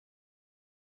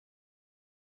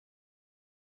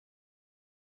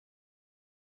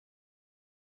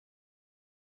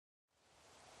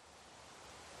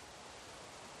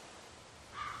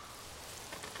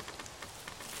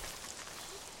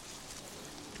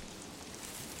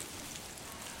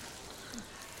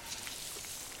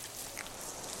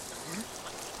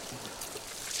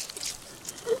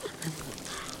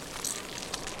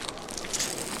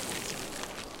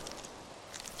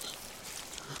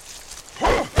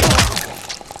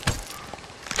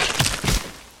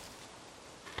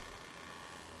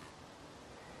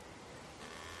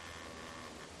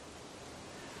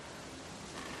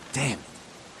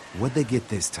What'd they get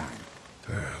this time?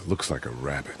 Looks like a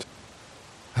rabbit.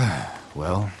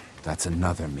 Well, that's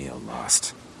another meal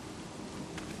lost.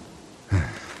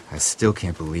 I still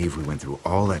can't believe we went through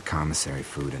all that commissary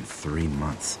food in 3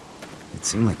 months. It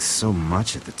seemed like so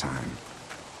much at the time.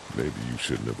 Maybe you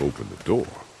shouldn't have opened the door.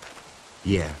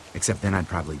 Yeah, except then I'd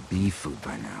probably be food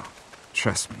by now.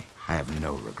 Trust me, I have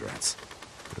no regrets.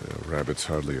 Rabbit's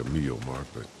hardly a meal, Mark,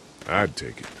 but I'd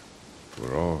take it.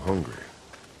 We're all hungry.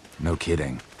 No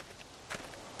kidding.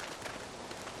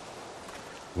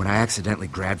 When I accidentally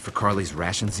grabbed for Carly's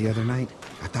rations the other night,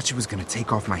 I thought she was gonna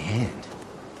take off my hand.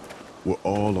 We're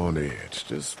all on edge.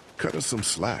 Just cut us some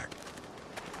slack.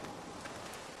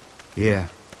 Yeah,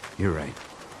 you're right.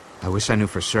 I wish I knew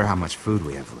for sure how much food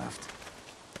we have left.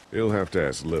 You'll have to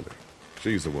ask Lilly.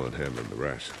 She's the one handling the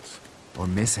rations. Or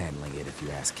mishandling it if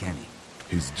you ask Kenny.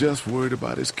 He's just worried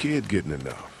about his kid getting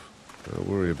enough. I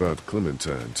worry about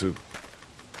Clementine, too.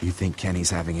 You think Kenny's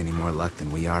having any more luck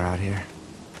than we are out here?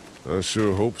 I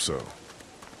sure hope so.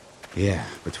 Yeah,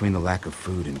 between the lack of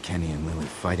food and Kenny and Lilly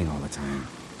fighting all the time,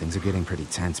 things are getting pretty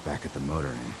tense back at the motor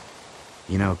inn.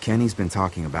 You know, Kenny's been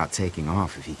talking about taking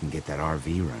off if he can get that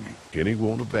RV running. Kenny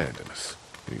won't abandon us.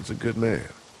 He's a good man.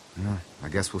 I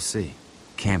guess we'll see.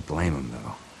 Can't blame him,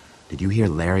 though. Did you hear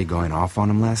Larry going off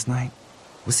on him last night?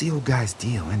 What's the old guy's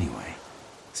deal, anyway?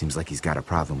 Seems like he's got a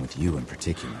problem with you in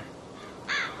particular.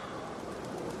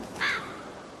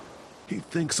 He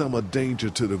thinks I'm a danger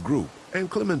to the group, and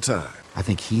Clementine. I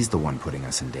think he's the one putting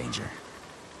us in danger.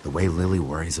 The way Lilly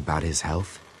worries about his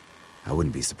health, I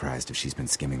wouldn't be surprised if she's been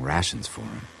skimming rations for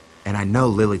him. And I know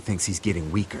Lilly thinks he's getting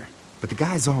weaker, but the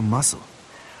guy's all muscle.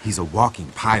 He's a walking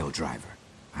pile driver.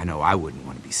 I know I wouldn't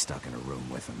want to be stuck in a room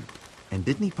with him. And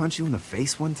didn't he punch you in the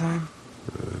face one time?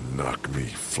 Knock me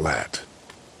flat.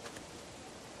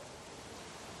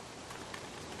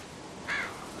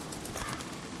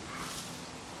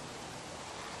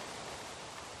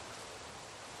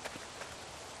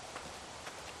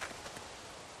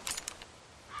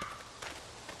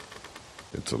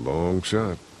 It's a long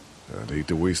shot. I'd hate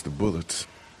to waste the bullets.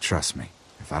 Trust me,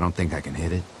 if I don't think I can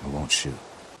hit it, I won't shoot.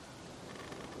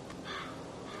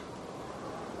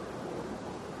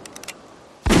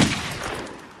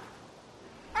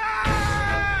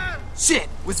 Shit!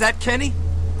 Was that Kenny?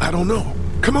 I don't know.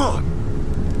 Come on!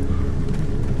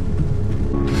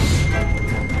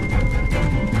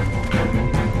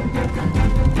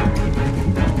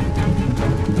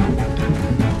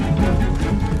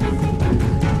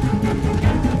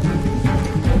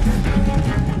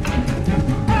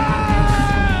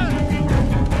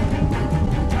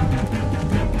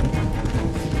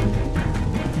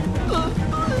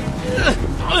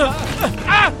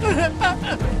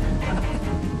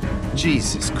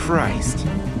 Jesus Christ.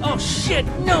 Oh, shit!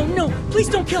 No, no! Please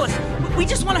don't kill us! We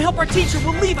just want to help our teacher!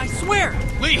 We'll leave, I swear!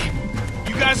 Lee!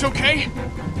 You guys okay?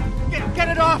 Get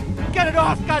it off! Get it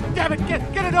off! God damn it!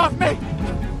 Get it off me!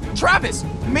 Travis!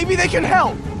 Maybe they can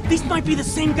help! These might be the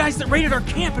same guys that raided our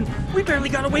camp, and we barely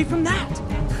got away from that!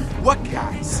 What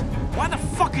guys? Why the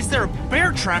fuck is there a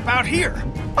bear trap out here?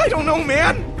 I don't know,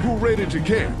 man! Who raided your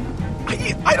camp?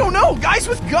 I don't know! Guys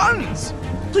with guns!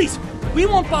 Please, we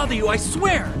won't bother you, I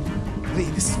swear! Lee,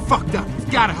 this is fucked up.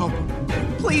 You've gotta help him.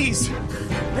 Please!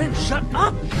 Ben, shut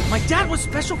up! My dad was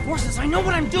Special Forces, I know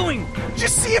what I'm doing!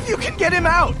 Just see if you can get him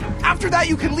out! After that,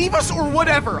 you can leave us or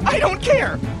whatever! I don't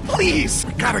care! Please!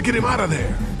 We gotta get him out of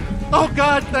there! Oh,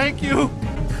 God, thank you!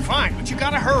 Fine, but you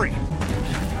gotta hurry.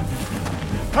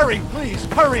 Hurry, please,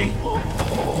 hurry!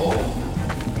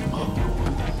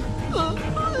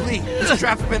 Lee, this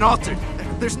strap's been altered.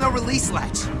 There's no release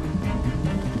latch.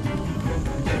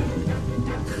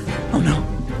 Oh no.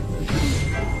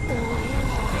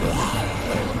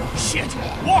 Shit!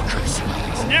 Walkers!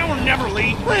 It's now or never,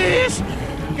 Lee! Please!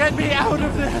 Get me out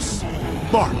of this!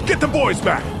 Mark, get the boys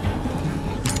back!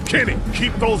 Kenny,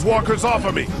 keep those walkers off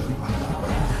of me!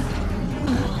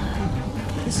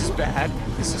 This is bad.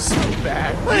 This is so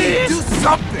bad. Please! Do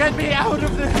something! Get me out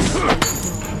of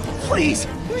this! Please!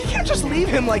 We can't just leave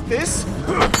him like this!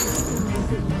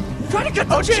 Try to get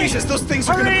Oh, Jesus, those things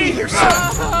are gonna be here soon!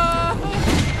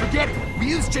 Forget it. We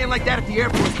use chain like that at the Air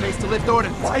Force Base to lift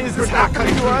ordnance. Why is this not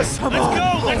coming to us? Let's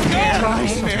go! Let's go!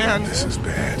 Christ, man. This is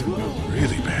bad.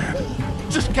 Really bad.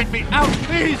 Just get me out,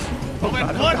 please! All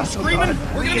that blood and screaming,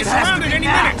 we're gonna It get has to surrounded be any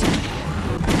now. minute!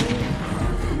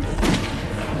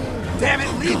 Damn it,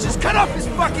 Lee, just cut off his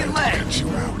fucking leg! Get you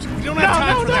out. We don't have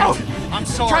time No, for no, that! I'm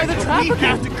sorry, Try the but trap we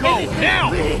again. have to go, Anything, now!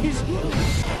 Please!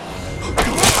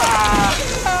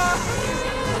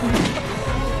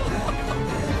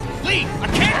 Lee, I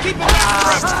can't keep him out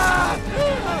forever!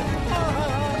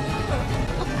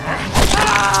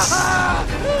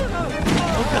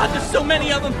 Oh, God,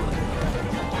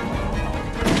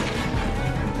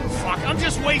 I'm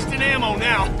just wasting ammo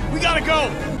now. We gotta go!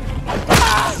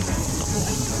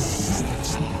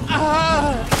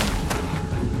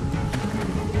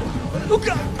 Oh,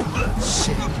 God!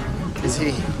 Shit. Is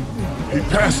he? He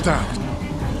passed out.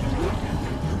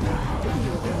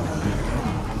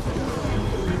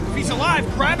 If he's alive,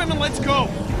 grab him and let's go!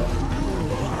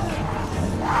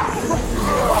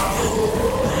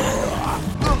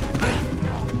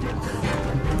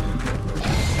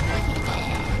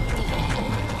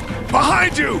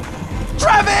 Behind you!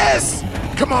 Travis!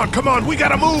 Come on, we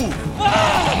gotta move!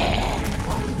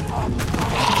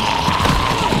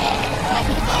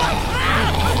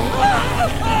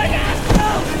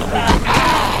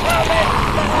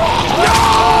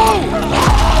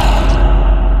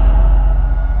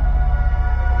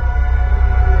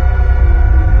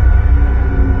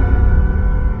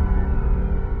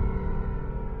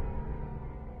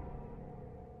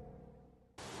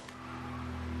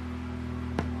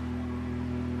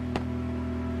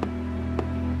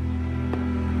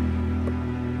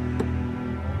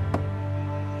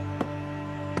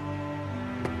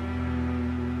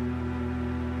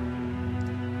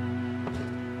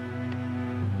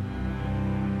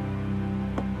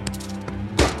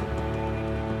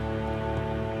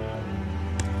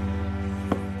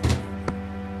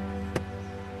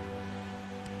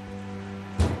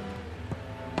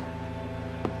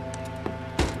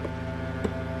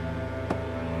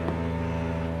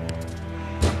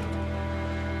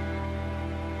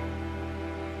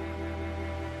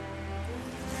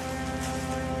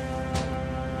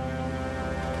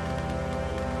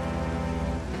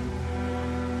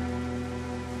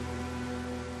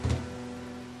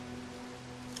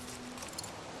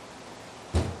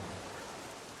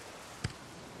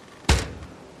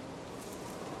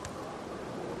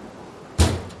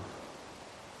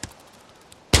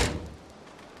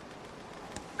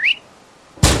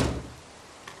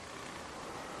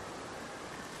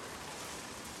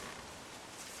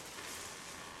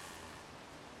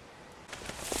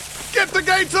 Get the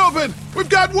gates open! We've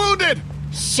got wounded!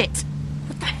 Shit!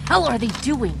 What the hell are they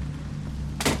doing?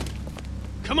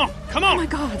 Come on, come on! Oh my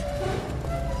god.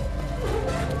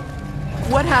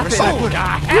 What happened? Oh, the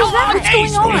hell? What's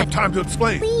going Don't on? have time to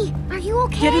explain. Lee, are you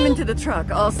okay? Get him into the truck.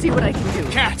 I'll see what I can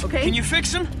do. Cat, okay? can you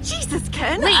fix him? Jesus,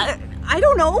 Ken. Lee. I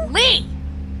don't know. Lee!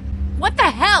 What the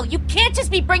hell? You can't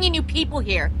just be bringing new people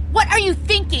here. What are you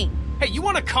thinking? Hey, you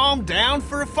wanna calm down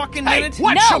for a fucking minute? No,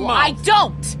 I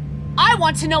don't! I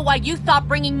want to know why you thought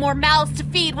bringing more mouths to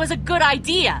feed was a good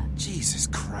idea. Jesus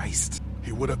Christ.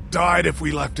 He would have died if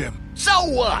we left him. So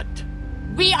what?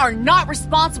 We are not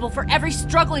responsible for every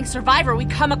struggling survivor we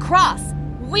come across.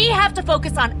 We have to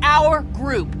focus on our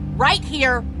group, right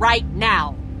here, right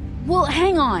now. Well,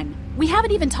 hang on. We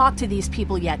haven't even talked to these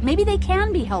people yet. Maybe they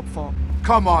can be helpful.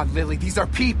 Come on, Lily. These are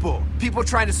people. People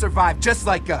trying to survive just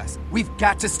like us. We've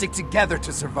got to stick together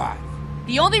to survive.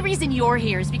 The only reason you're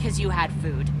here is because you had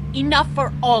food. Enough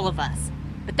for all of us.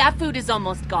 But that food is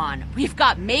almost gone. We've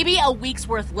got maybe a week's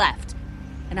worth left.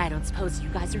 And I don't suppose you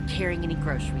guys are carrying any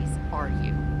groceries, are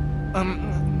you?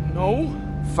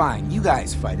 No? Fine, you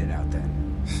guys fight it out then.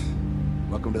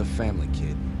 Welcome to the family,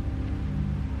 kid.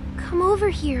 Come over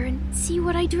here and see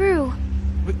what I drew.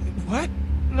 What?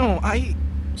 No,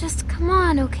 Just come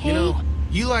on, okay? You know,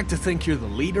 you like to think you're the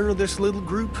leader of this little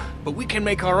group, but we can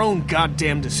make our own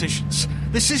goddamn decisions.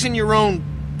 This isn't your own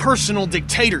personal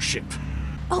dictatorship.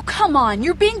 Oh, come on.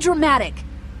 You're being dramatic.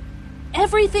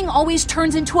 Everything always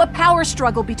turns into a power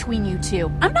struggle between you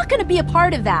two. I'm not gonna be a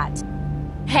part of that.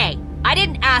 Hey, I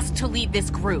didn't ask to lead this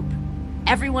group.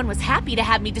 Everyone was happy to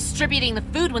have me distributing the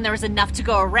food when there was enough to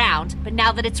go around, but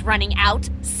now that it's running out,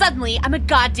 suddenly I'm a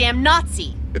goddamn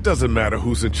Nazi. It doesn't matter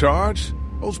who's in charge.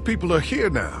 Those people are here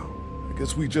now. I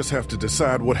guess we just have to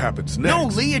decide what happens next. No,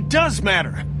 Lee, it does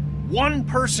matter. One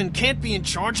person can't be in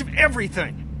charge of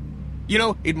everything. You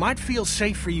know, it might feel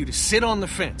safe for you to sit on the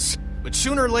fence, but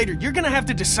sooner or later, you're gonna have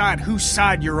to decide whose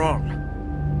side you're on.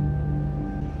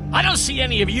 I don't see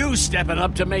any of you stepping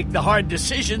up to make the hard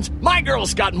decisions. My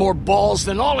girl's got more balls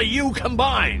than all of you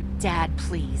combined. Dad,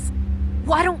 please.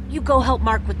 Why don't you go help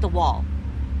Mark with the wall?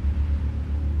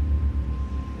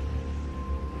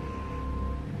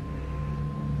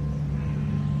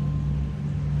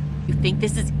 You think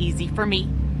this is easy for me?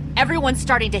 Everyone's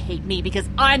starting to hate me because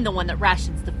I'm the one that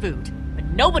rations the food, but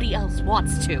nobody else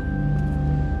wants to.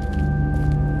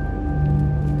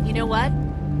 You know what?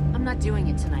 I'm not doing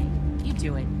it tonight. You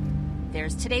do it.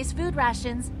 There's today's food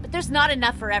rations, but there's not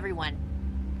enough for everyone.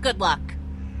 Good luck.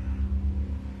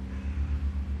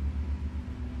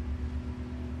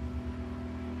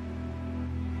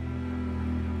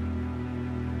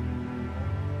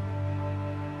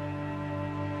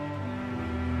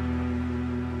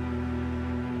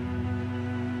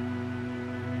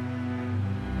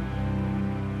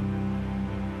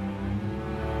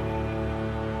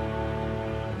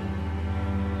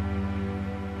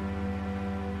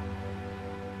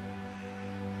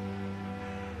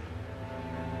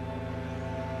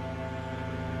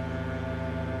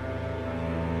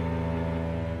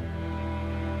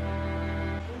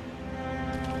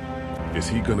 Is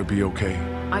he gonna be okay?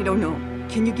 I don't know.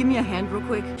 Can you give me a hand real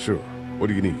quick? Sure. What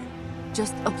do you need?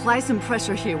 Just apply some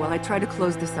pressure here while I try to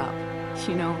close this up.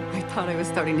 You know, I thought I was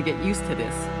starting to get used to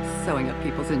this, sewing up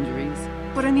people's injuries.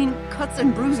 But I mean, cuts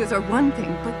and bruises are one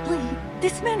thing, but Lee,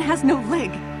 this man has no leg.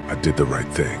 I did the right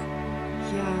thing.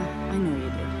 Yeah, I know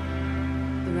you did.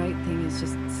 The right thing is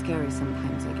just scary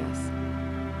sometimes, I guess.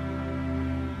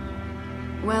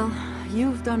 Well,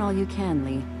 you've done all you can,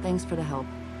 Lee. Thanks for the help.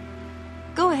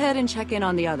 Go ahead and check in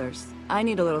on the others. I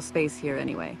need a little space here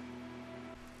anyway.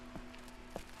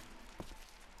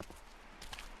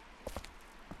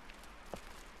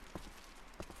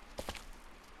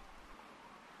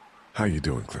 How you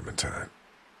doing, Clementine?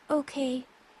 Okay.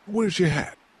 Where's your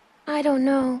hat? I don't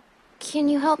know. Can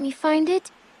you help me find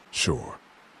it? Sure.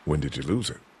 When did you lose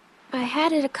it? I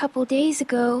had it a couple days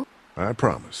ago. I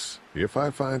promise. If I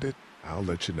find it, I'll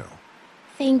let you know.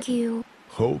 Thank you.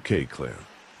 Okay, Clem.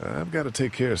 I've got to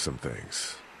take care of some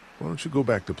things. Why don't you go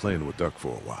back to playing with Duck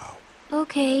for a while?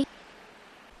 Okay.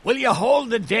 Will you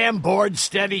hold the damn board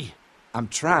steady? I'm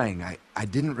trying. I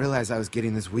didn't realize I was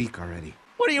getting this weak already.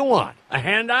 What do you want? A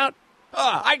handout?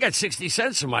 I got 60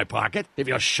 cents in my pocket, if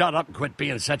you'll shut up and quit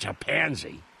being such a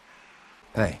pansy.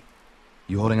 Hey,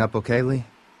 you holding up okay, Lee?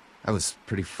 I was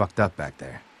pretty fucked up back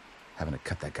there, having to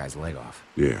cut that guy's leg off.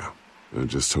 Yeah, I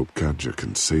just hope Katja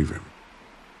can save him.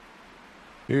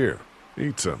 Here,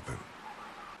 eat something.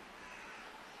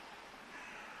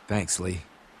 Thanks, Lee.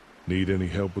 Need any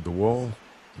help with the wall?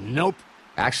 Nope.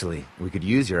 Actually, we could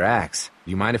use your axe.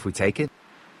 Do you mind if we take it?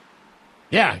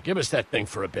 Yeah, give us that thing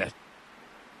for a bit.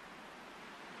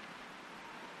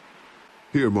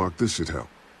 Here, Mark, this should help.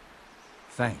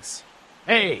 Thanks.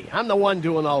 Hey, I'm the one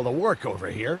doing all the work over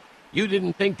here. You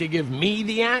didn't think to give me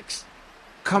the axe?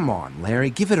 Come on, Larry,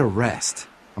 give it a rest.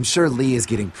 I'm sure Lee is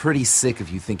getting pretty sick of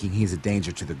you thinking he's a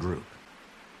danger to the group.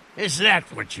 Is that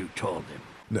what you told him?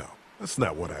 No, that's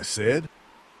not what I said.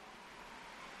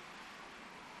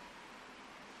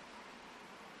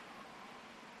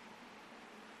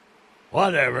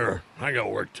 Whatever. I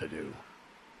got work to do.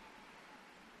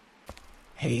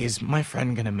 Hey, is my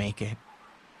friend gonna make it?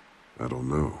 I don't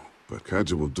know, but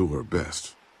Katja will do her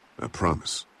best. I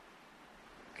promise.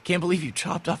 I can't believe you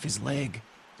chopped off his leg.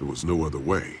 There was no other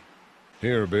way.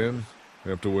 Here, Ben.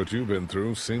 After what you've been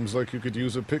through, seems like you could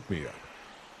use a pick-me-up.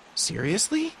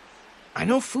 Seriously? I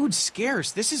know food's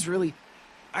scarce. This is really...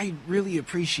 I really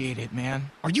appreciate it, man.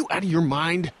 Are you out of your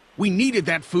mind? We needed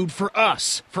that food for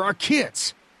us, for our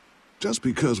kids. Just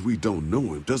because we don't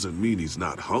know him doesn't mean he's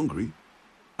not hungry.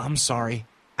 I'm sorry.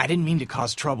 I didn't mean to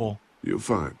cause trouble. You're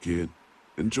fine, kid.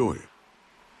 Enjoy it.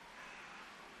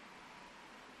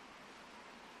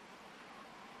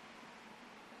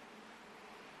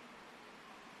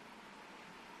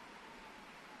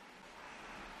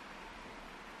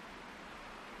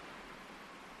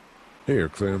 Here,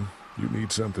 Clem. You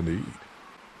need something to eat.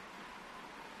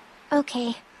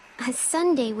 Okay. A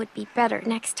Sunday would be better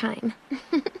next time.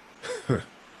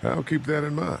 I'll keep that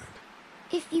in mind.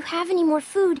 If you have any more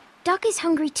food, Duck is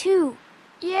hungry too.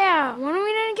 Yeah, why don't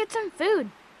we go get some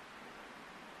food?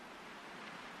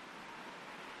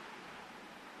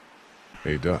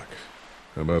 Hey, Doc.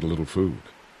 How about a little food?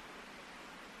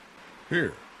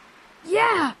 Here.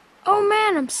 Yeah! Oh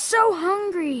man, I'm so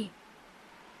hungry!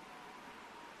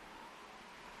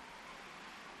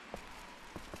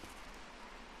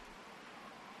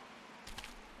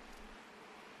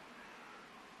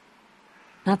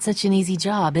 Not such an easy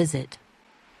job, is it?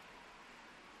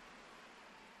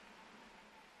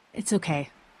 It's okay.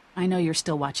 I know you're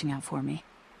still watching out for me.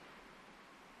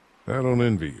 I don't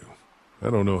envy you. I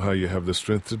don't know how you have the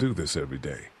strength to do this every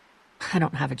day. I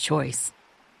don't have a choice.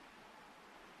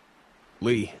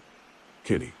 Lee.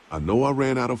 Kenny, I know I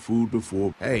ran out of food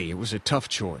before. Hey, it was a tough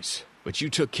choice, but you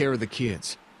took care of the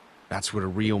kids. That's what a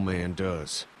real man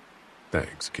does.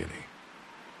 Thanks, Kenny.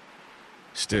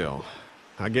 Still,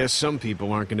 I guess some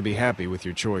people aren't going to be happy with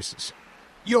your choices.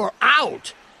 You're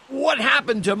out! What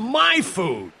happened to my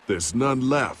food? There's none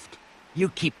left. You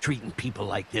keep treating people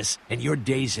like this, and your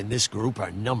days in this group are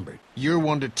numbered. You're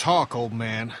one to talk, old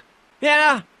man.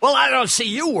 Yeah? Well, I don't see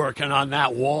you working on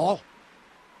that wall.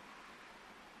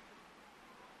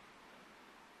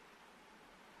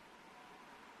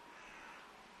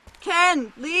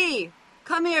 Ken, Lee,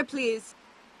 come here, please.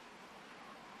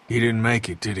 He didn't make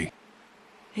it, did he?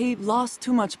 He lost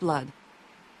too much blood.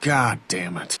 God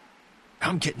damn it.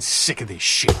 I'm getting sick of this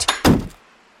shit.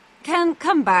 Ken,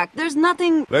 come back. There's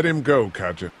nothing... Let him go,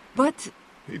 Katja. But...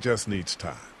 He just needs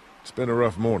time. It's been a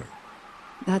rough morning.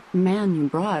 That man you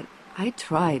brought, I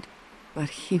tried, but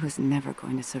he was never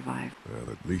going to survive. Well,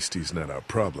 at least he's not our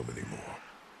problem anymore.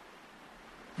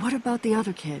 What about the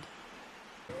other kid?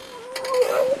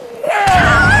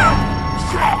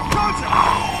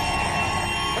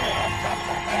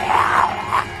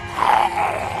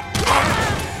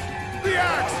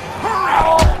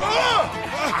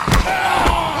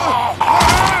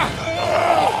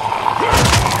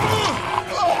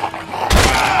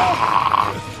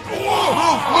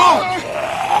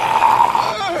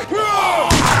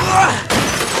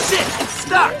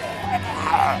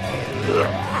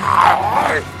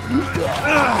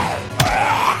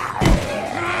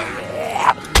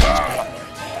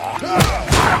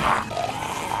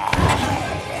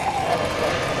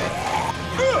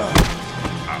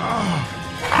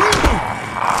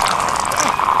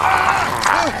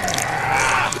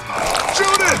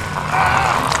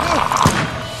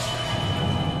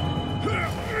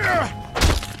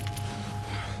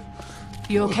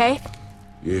 You okay?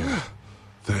 Yeah,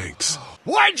 thanks.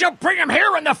 Why'd you bring him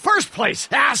here in the first place,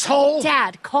 asshole?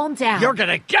 Dad, calm down. You're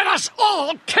gonna get us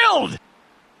all killed!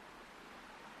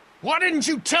 Why didn't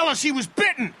you tell us he was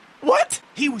bitten? What?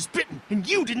 He was bitten, and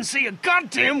you didn't say a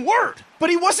goddamn word! But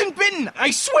he wasn't bitten,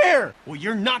 I swear! Well,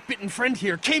 your not-bitten friend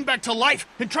here came back to life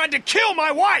and tried to kill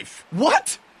my wife!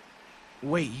 What?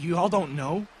 Wait, you all don't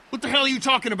know? What the hell are you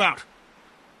talking about?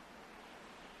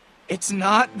 It's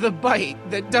not the bite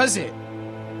that does it.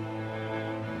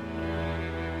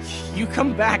 You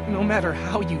come back no matter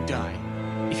how you die.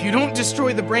 If you don't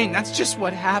destroy the brain, that's just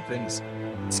what happens.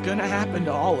 It's gonna happen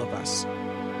to all of us.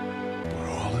 We're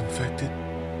all infected?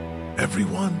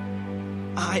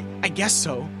 Everyone? I guess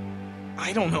so.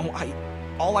 I don't know.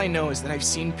 All I know is that I've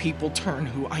seen people turn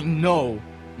who I know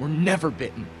were never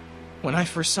bitten. When I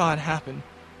first saw it happen,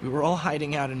 we were all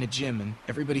hiding out in a gym and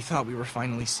everybody thought we were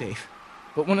finally safe.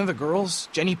 But one of the girls,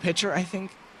 Jenny Pitcher, I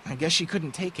think, I guess she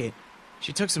couldn't take it.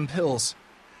 She took some pills.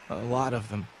 A lot of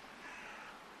them.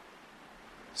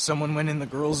 Someone went in the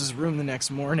girls' room the next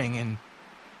morning and...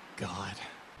 God.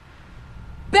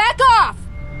 Back off!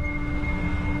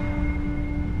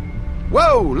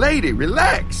 Whoa, lady,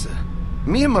 relax.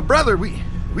 Me and my brother, we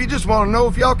just want to know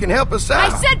if y'all can help us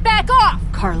out. I said back off!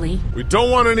 Carly. We don't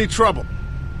want any trouble.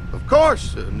 Of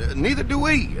course, neither do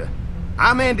we.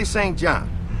 I'm Andy St. John.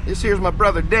 This here's my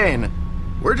brother Dan.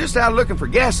 We're just out looking for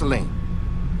gasoline.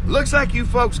 Looks like you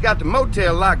folks got the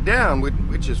motel locked down,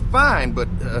 which is fine, but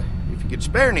if you could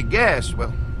spare any gas,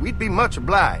 well, we'd be much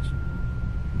obliged.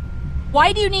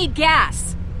 Why do you need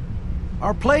gas?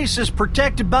 Our place is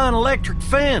protected by an electric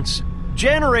fence.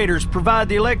 Generators provide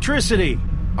the electricity.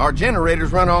 Our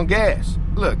generators run on gas.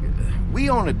 Look,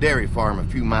 we own a dairy farm a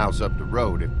few miles up the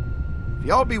road. If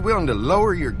y'all be willing to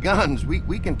lower your guns,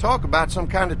 we can talk about some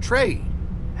kind of trade.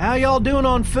 How y'all doing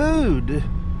on food?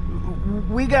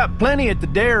 We got plenty at the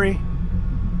dairy.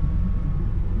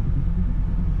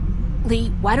 Lee,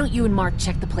 why don't you and Mark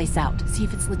check the place out, see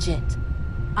if it's legit?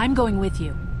 I'm going with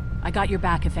you. I got your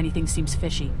back if anything seems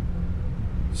fishy.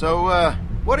 So,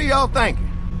 what are y'all thinking?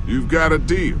 You've got a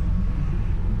deal.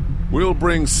 We'll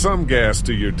bring some gas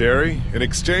to your dairy. In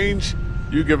exchange,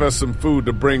 you give us some food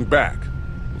to bring back.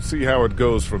 We'll see how it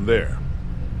goes from there.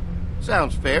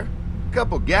 Sounds fair. A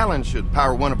couple gallons should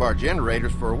power one of our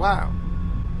generators for a while.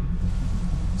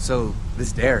 So,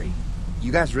 this dairy,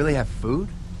 you guys really have food?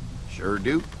 Sure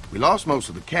do. We lost most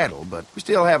of the cattle, but we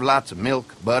still have lots of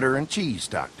milk, butter, and cheese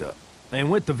stocked up.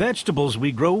 And with the vegetables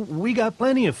we grow, we got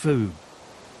plenty of food.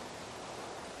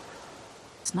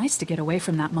 It's nice to get away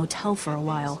from that motel for a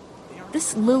while.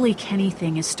 This Lilly Kenny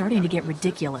thing is starting to get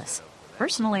ridiculous.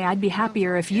 Personally, I'd be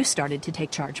happier if you started to take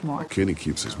charge more. Kenny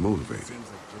keeps us motivated.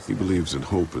 He believes in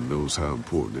hope and knows how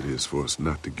important it is for us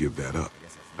not to give that up.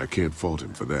 I can't fault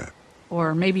him for that.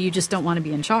 Or maybe you just don't want to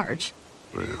be in charge.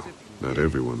 Well, not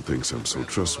everyone thinks I'm so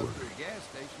trustworthy.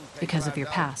 Because of your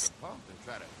past.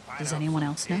 Does anyone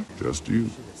else know? Just you.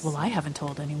 Well, I haven't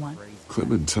told anyone.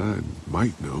 Clementine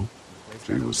might know.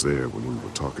 She was there when we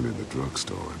were talking in the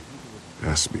drugstore and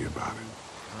asked me about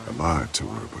it. I lied to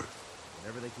her, but...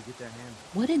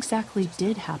 What exactly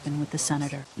did happen with the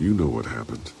senator? You know what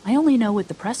happened. I only know what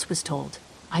the press was told.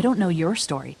 I don't know your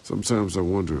story. Sometimes I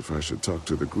wonder if I should talk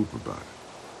to the group about it.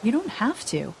 You don't have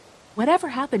to. Whatever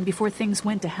happened before things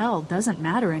went to hell doesn't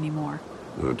matter anymore.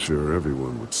 Not sure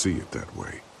everyone would see it that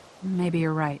way. Maybe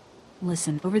you're right.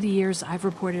 Listen, over the years, I've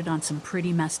reported on some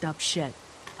pretty messed up shit.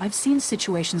 I've seen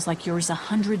situations like yours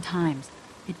 100 times.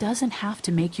 It doesn't have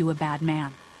to make you a bad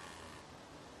man.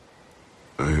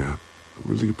 I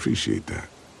really appreciate that.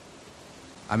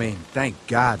 I mean, thank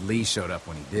God Lee showed up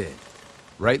when he did.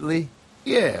 Right, Lee?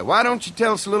 Yeah, why don't you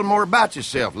tell us a little more about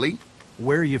yourself, Lee?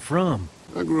 Where are you from?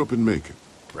 I grew up in Macon.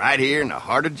 Right here in the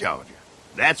heart of Georgia.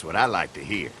 That's what I like to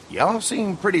hear. Y'all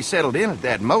seem pretty settled in at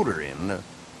that motor inn.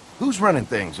 Who's running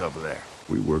things over there?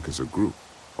 We work as a group.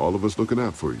 All of us looking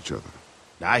out for each other.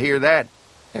 I hear that.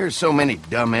 There's so many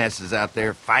dumbasses out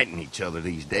there fighting each other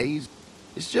these days.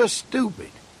 It's just stupid.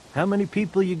 How many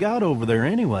people you got over there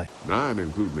anyway? 9,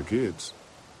 including the kids.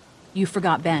 You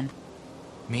forgot Ben.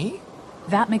 Me?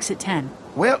 That makes it 10.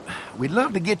 Well, we'd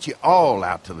love to get you all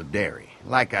out to the dairy.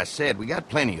 Like I said, we got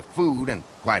plenty of food, and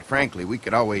quite frankly, we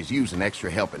could always use an extra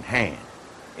helping hand.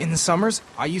 In the summers,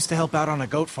 I used to help out on a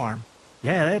goat farm.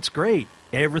 Yeah, that's great.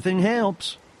 Everything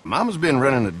helps. Mama's been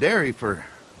running a dairy for,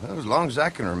 well, as long as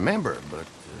I can remember, but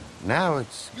now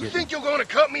it's You think you're gonna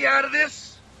cut me out of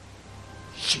this?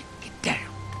 Shit, get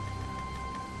down.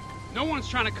 No one's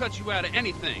trying to cut you out of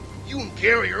anything. You and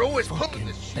Gary are always pulling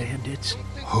this shit. Bandits.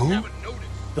 Who?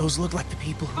 Those look like the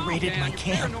people who raided my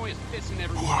camp.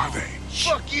 Who are they?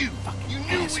 Fuck you! You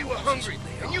knew we were hungry,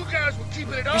 and you guys were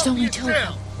keeping it all There's to only 2 of them.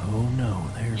 yourself. Oh no,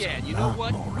 there's Yeah, a you know lot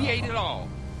what? more We of ate them. it all.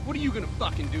 What are you gonna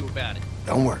fucking do about it?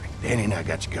 Don't worry, Danny and I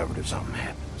got you covered if something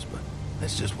happens, but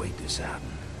let's just wait this out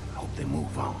and hope they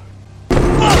move on.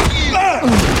 Fuck you!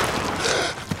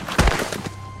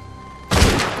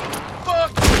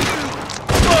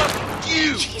 Fuck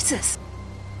you! Jesus!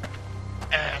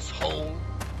 Asshole!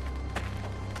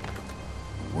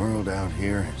 The world out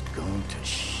here has gone to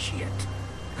shit.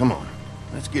 Come on,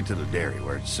 let's get to the dairy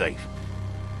where it's safe.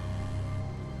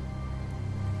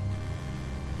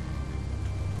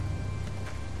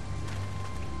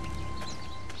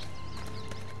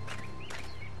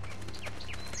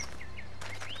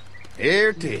 Here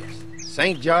it is,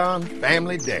 St. John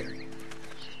Family Dairy.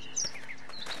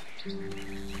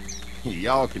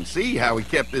 Y'all can see how we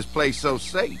kept this place so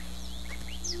safe.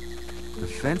 The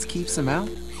fence keeps them out?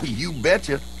 You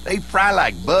betcha. They fry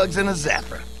like bugs in a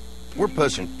zapper. We're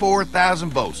pushing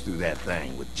 4,000 volts through that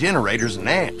thing with generators and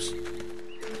amps.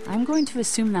 I'm going to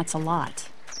assume that's a lot.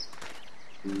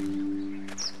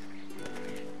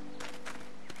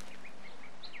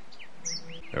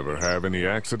 Ever have any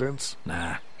accidents?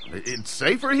 Nah. It's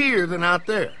safer here than out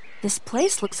there. This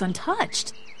place looks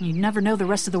untouched. You'd never know the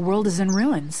rest of the world is in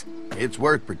ruins. It's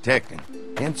worth protecting,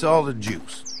 hence all the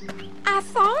juice. I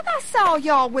thought I saw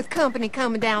y'all with company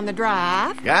coming down the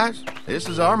drive. Guys, this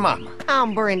is our mama.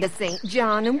 I'm Brenda St.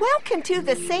 John, and welcome to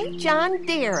the St. John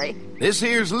Dairy. This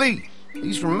here's Lee.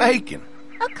 He's from Macon.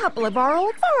 A couple of our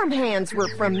old farmhands were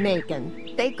from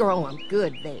Macon. They grow 'em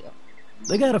good there.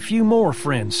 They got a few more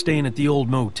friends staying at the old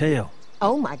motel.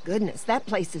 Oh my goodness, that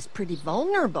place is pretty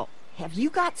vulnerable. Have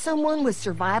you got someone with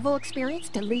survival experience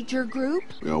to lead your group?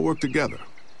 We all work together.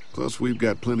 Plus, we've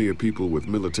got plenty of people with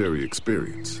military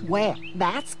experience. Well,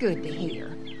 that's good to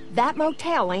hear. That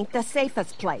motel ain't the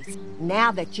safest place.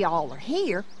 Now that y'all are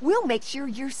here, we'll make sure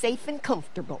you're safe and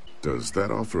comfortable. Does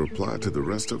that offer apply to the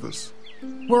rest of us?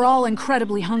 We're all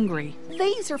incredibly hungry.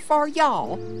 These are for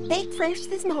y'all. Baked fresh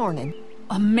this morning.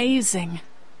 Amazing.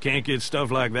 Can't get stuff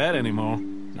like that anymore.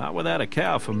 Not without a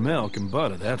cow for milk and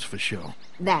butter, that's for sure.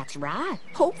 That's right.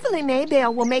 Hopefully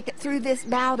Maybelle will make it through this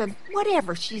bout of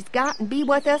whatever she's got and be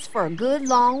with us for a good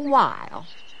long while.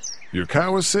 Your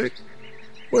cow is sick?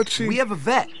 What's she? We have a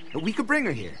vet. We could bring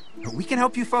her here. We can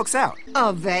help you folks out.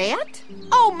 A vet?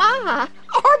 Oh my!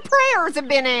 Our prayers have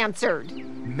been answered.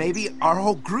 Maybe our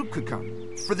whole group could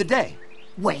come. For the day.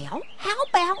 Well, how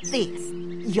about this?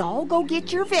 Y'all go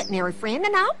get your veterinary friend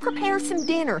and I'll prepare some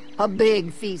dinner. A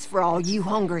big feast for all you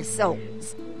hungry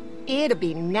souls. It'd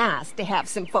be nice to have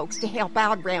some folks to help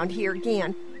out around here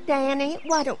again. Danny,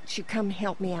 why don't you come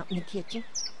help me out in the kitchen?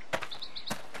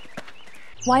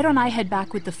 Why don't I head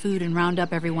back with the food and round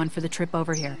up everyone for the trip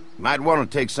over here? Might want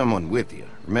to take someone with you.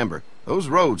 Remember, those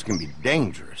roads can be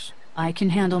dangerous. I can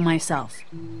handle myself.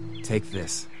 Take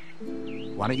this.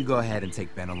 Why don't you go ahead and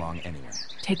take Ben along anyway?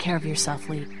 Take care of yourself,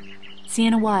 Lee. See you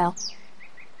in a while.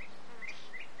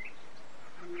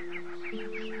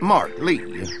 Mark,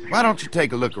 Lee, why don't you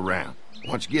take a look around?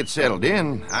 Once you get settled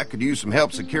in, I could use some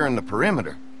help securing the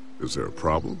perimeter. Is there a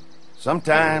problem?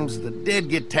 Sometimes the dead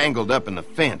get tangled up in the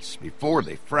fence before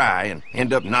they fry and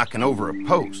end up knocking over a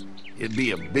post. It'd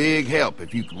be a big help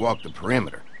if you could walk the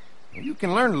perimeter. You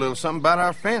can learn a little something about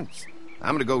our fence.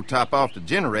 I'm gonna go top off the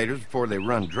generators before they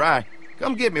run dry.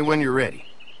 Come get me when you're ready.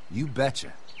 You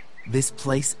betcha. This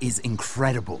place is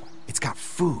incredible. It's got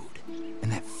food.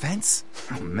 And that fence?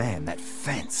 Oh man, that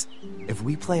fence. If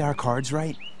we play our cards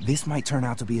right, this might turn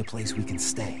out to be a place we can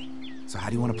stay. So how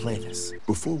do you want to play this?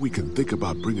 Before we can think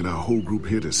about bringing our whole group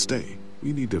here to stay,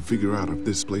 we need to figure out if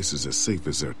this place is as safe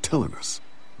as they're telling us.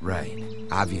 Right.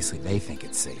 Obviously they think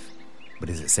it's safe. But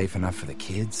is it safe enough for the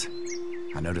kids?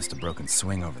 I noticed a broken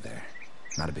swing over there.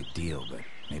 Not a big deal, but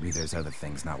maybe there's other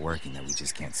things not working that we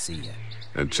just can't see yet.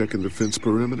 And checking the fence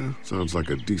perimeter sounds like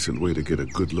a decent way to get a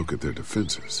good look at their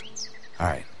defenses. All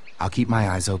right, I'll keep my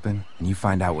eyes open, and you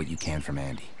find out what you can from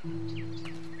Andy.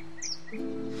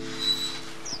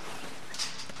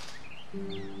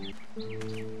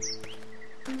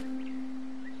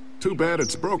 Too bad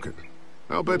it's broken.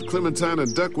 I'll bet Clementine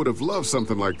and Duck would have loved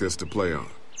something like this to play on.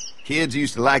 Kids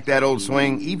used to like that old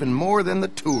swing even more than the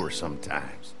tour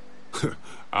sometimes.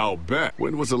 I'll bet.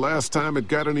 When was the last time it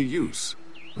got any use?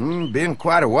 Been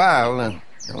quite a while.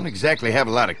 Don't exactly have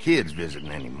a lot of kids visiting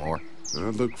anymore. I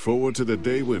look forward to the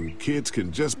day when kids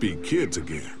can just be kids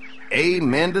again.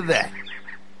 Amen to that.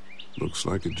 Looks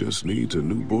like it just needs a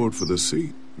new board for the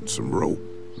seat and some rope.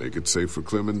 Make it safe for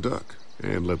Clem and Duck.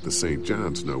 And let the St.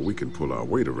 Johns know we can pull our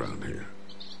weight around here.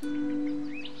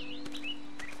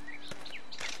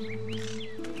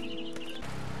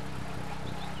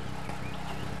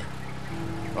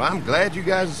 Well, I'm glad you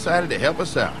guys decided to help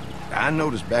us out. I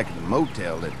noticed back at the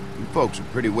motel that you folks are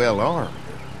pretty well armed.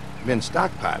 Been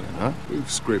stockpiling, huh? We've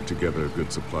scraped together a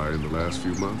good supply in the last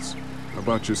few months. How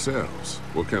about yourselves?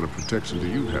 What kind of protection do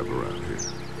you have around here?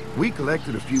 We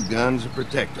collected a few guns to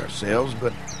protect ourselves,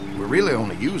 but we're really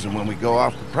only using when we go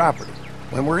off the property.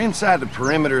 When we're inside the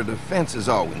perimeter, the fence is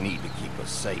all we need to keep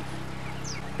us safe.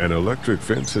 An electric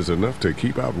fence is enough to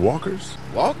keep out walkers?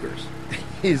 Walkers?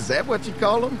 Is that what you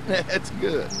call them? That's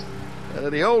good.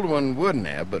 The old one wouldn't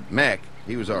have, but Mac,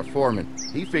 he was our foreman,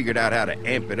 he figured out how to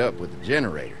amp it up with the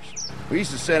generators. We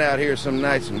used to sit out here some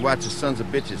nights and watch the sons of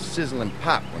bitches sizzle and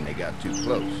pop when they got too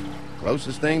close.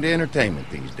 Closest thing to entertainment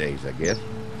these days, I guess.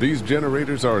 These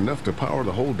generators are enough to power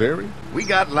the whole dairy? We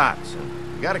got lots,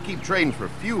 and we gotta keep trading for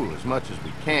fuel as much as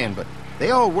we can, but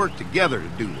they all work together to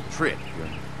do the trick.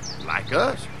 Like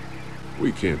us.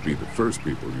 We can't be the first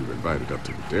people you've invited up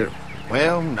to the dairy.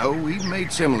 Well, no, we've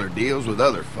made similar deals with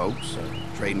other folks,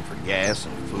 trading for gas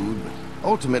and food, but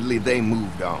ultimately they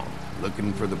moved on,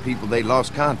 looking for the people they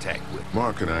lost contact with.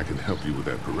 Mark and I can help you with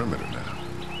that perimeter now.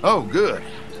 Oh, good.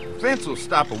 The fence will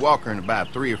stop a walker in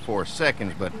about 3 or 4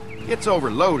 seconds, but gets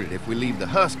overloaded if we leave the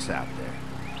husks out there.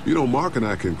 You know, Mark and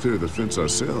I can clear the fence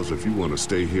ourselves if you want to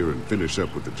stay here and finish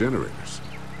up with the generators.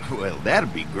 Well,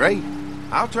 that'd be great.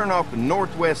 I'll turn off the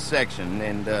northwest section,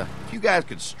 and if you guys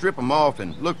could strip them off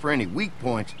and look for any weak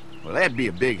points, well, that'd be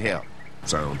a big help.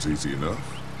 Sounds easy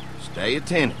enough. Stay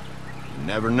attentive. You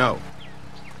never know.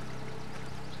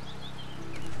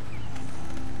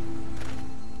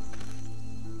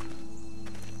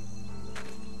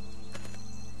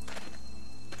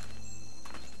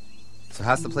 So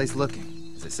how's the place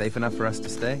looking? Is it safe enough for us to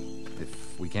stay?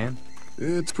 If we can?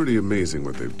 It's pretty amazing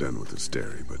what they've done with this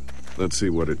dairy, but let's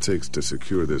see what it takes to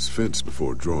secure this fence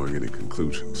before drawing any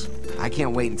conclusions. I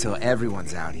can't wait until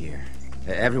everyone's out here.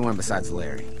 Everyone besides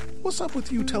Larry. What's up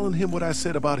with you telling him what I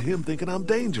said about him thinking I'm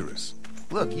dangerous?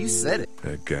 Look, you said it.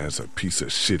 That guy's a piece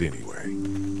of shit anyway.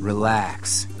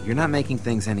 Relax. You're not making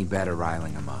things any better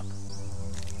riling him up.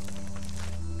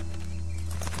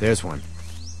 There's one.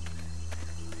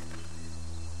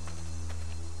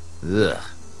 Ugh.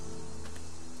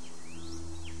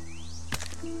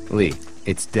 Lee,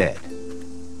 it's dead.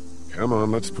 Come on,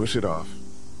 let's push it off.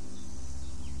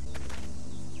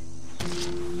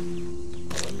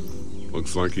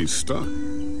 Looks like he's stuck.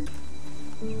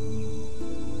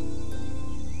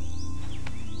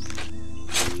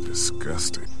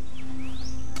 Disgusting.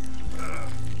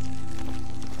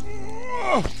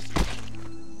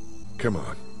 Come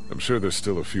on. I'm sure there's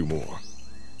still a few more.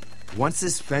 Once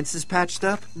this fence is patched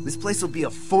up, this place will be a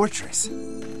fortress.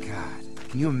 God,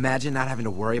 can you imagine not having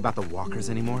to worry about the walkers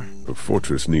anymore? The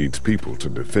fortress needs people to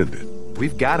defend it.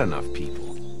 We've got enough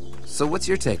people. So what's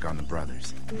your take on the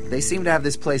brothers? They seem to have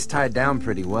this place tied down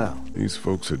pretty well. These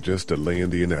folks are just delaying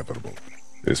the inevitable.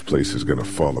 This place is gonna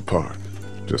fall apart,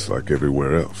 just like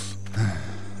everywhere else.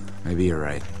 Maybe you're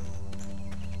right.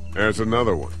 There's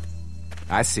another one.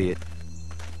 I see it.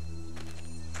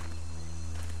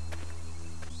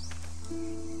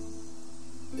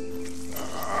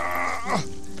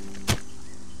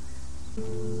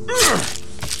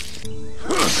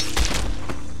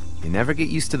 You never get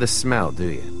used to the smell, do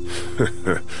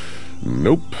you?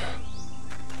 Nope.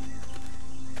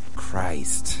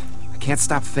 Christ. I can't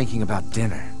stop thinking about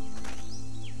dinner.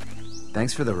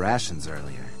 Thanks for the rations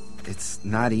earlier. It's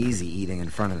not easy eating in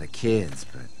front of the kids,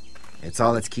 but it's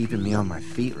all that's keeping me on my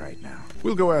feet right now.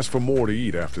 We'll go ask for more to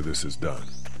eat after this is done.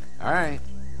 All right.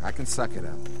 I can suck it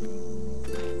up.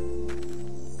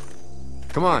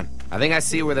 Come on. I think I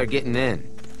see where they're getting in.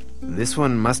 This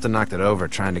one must have knocked it over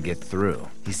trying to get through.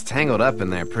 He's tangled up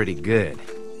in there pretty good.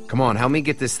 Come on, help me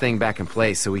get this thing back in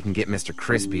place so we can get Mr.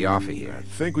 Crispy off of here. I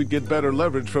think we'd get better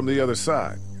leverage from the other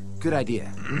side. Good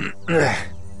idea.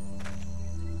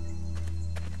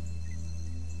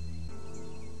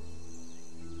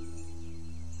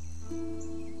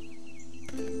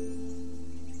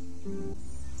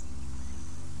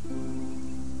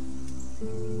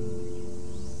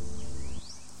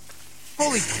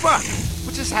 Holy fuck!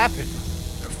 What just happened?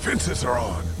 The fences are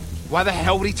on. Why the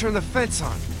hell would he turn the fence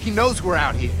on? He knows we're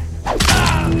out here.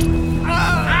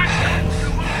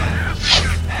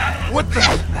 What the?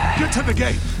 Get to the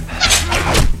gate!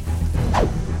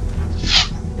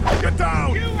 Get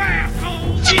down! You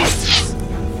asshole! Jesus!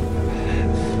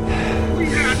 We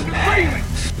had an agreement!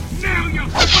 Now you're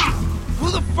fucked!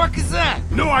 Who the fuck is that?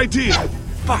 No idea!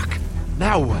 Fuck!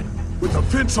 Now what? With the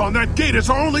fence on, that gate is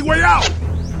our only way out!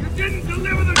 You didn't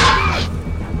deliver the goods!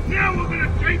 Now we're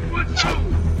gonna take what's owed!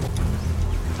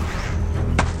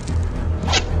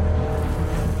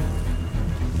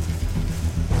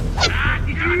 Ah,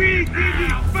 did you eat, did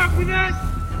you? with us?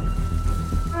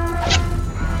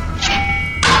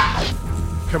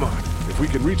 Come on. If we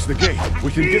can reach the gate,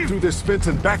 we can get through this fence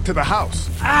and back to the house.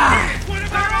 What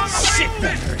about all the Shit,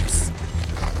 that hurts.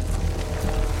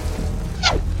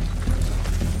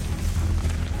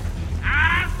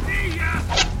 I see ya!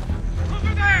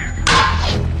 Over there!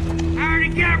 I already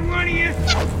got one of you!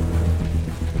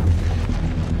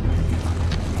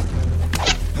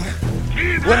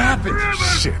 What happened?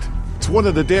 Shit. It's one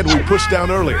of the dead we pushed down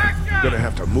earlier. Gonna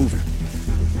have to move it.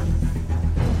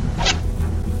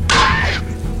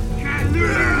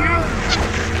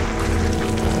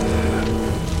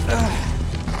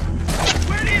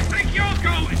 Where do you think you're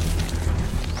going?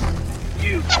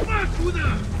 You fuck with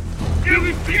us! Give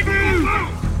us people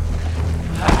alone!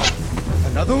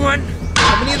 Another one?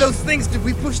 How many of those things did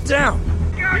we push down?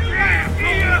 Goddamn,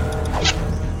 see ya!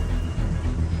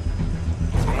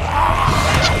 I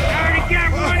already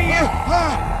got one of you!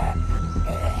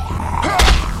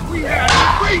 We have to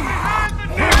be behind the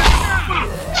damn fuck!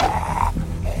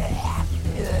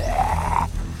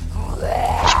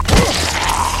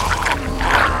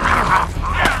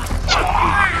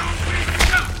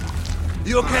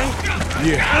 You okay?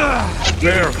 Yeah.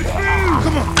 There.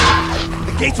 Come on.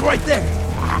 The gate's right there.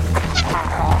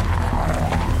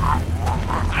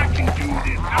 I can do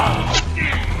this all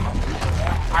day!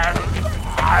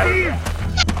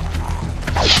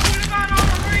 What about all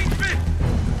the arrangements?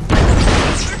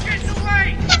 They're getting away!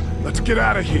 Let's get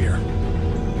out of here.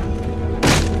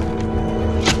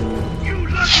 You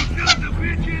lucky sons of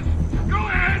bitches! Go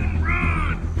ahead and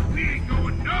run! We ain't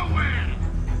going nowhere!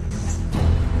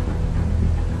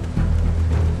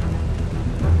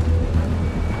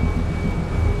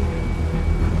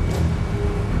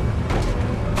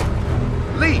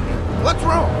 Lee, what's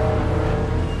wrong?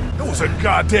 There was a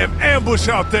goddamn ambush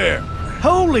out there.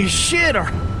 Holy shit,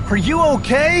 are you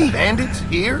okay? Bandits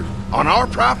here? On our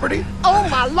property? Oh,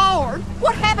 my Lord!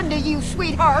 What happened to you,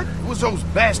 sweetheart? It was those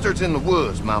bastards in the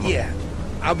woods, Mama. Yeah,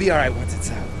 I'll be alright once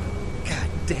it's out. God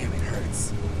damn, it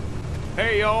hurts.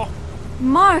 Hey, y'all.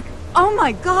 Mark, oh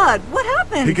my God, what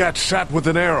happened? He got shot with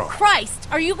an arrow. Christ,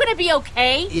 are you gonna be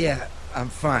okay? Yeah, I'm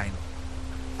fine.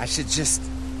 I should just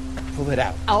pull it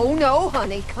out. Oh, no,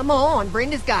 honey. Come on.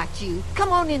 Brenda's got you. Come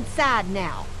on inside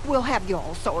now. We'll have you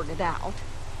all sorted out.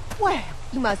 Well,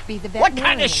 you must be the What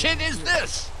veterinarian. kind of shit is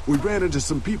this? We ran into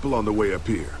some people on the way up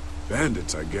here.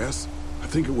 Bandits, I guess. I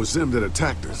think it was them that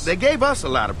attacked us. They gave us a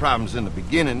lot of problems in the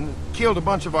beginning, killed a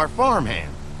bunch of our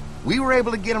farmhands. We were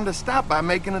able to get them to stop by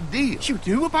making a deal. You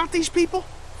knew about these people?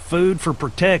 Food for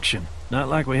protection. Not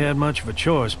like we had much of a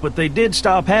choice, but they did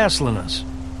stop hassling us.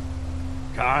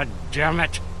 God damn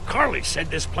it. Carly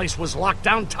said this place was locked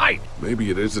down tight. Maybe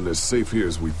it isn't as safe here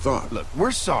as we thought. Look,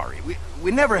 we're sorry.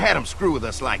 We never had them screw with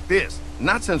us like this.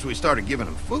 Not since we started giving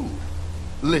them food.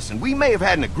 Listen, we may have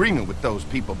had an agreement with those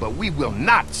people, but we will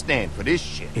not stand for this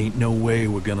shit. Ain't no way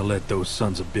we're gonna let those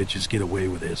sons of bitches get away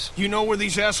with this. You know where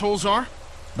these assholes are?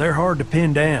 They're hard to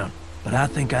pin down, but I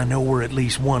think I know where at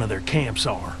least one of their camps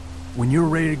are. When you're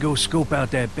ready to go scope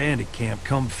out that bandit camp,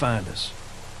 come find us.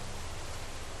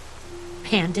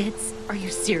 Bandits? Are you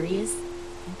serious?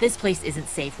 This place isn't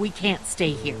safe. We can't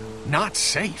stay here. Not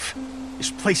safe?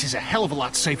 This place is a hell of a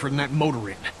lot safer than that motor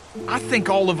inn. I think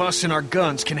all of us and our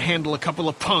guns can handle a couple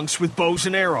of punks with bows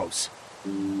and arrows.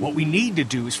 What we need to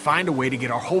do is find a way to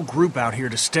get our whole group out here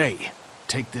to stay.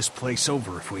 Take this place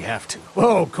over if we have to.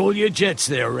 Whoa, cool your jets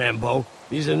there, Rambo.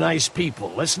 These are nice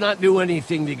people. Let's not do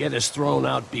anything to get us thrown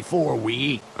out before we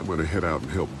eat. I'm gonna head out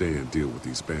and help Dan deal with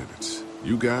these bandits.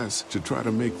 You guys should try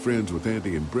to make friends with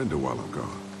Andy and Brenda while I'm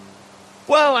gone.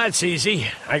 Well, that's easy.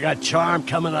 I got charm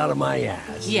coming out of my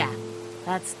ass. Yeah,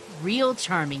 that's real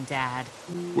charming, Dad.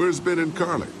 Where's Ben and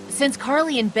Carly? Since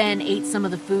Carly and Ben ate some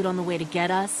of the food on the way to get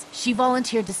us, she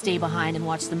volunteered to stay behind and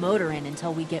watch the motor inn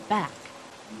until we get back.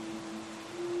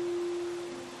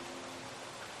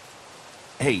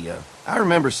 Hey, I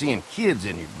remember seeing kids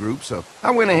in your group, so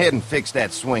I went ahead and fixed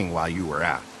that swing while you were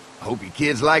out. I hope your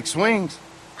kids like swings.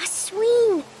 A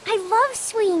swing! I love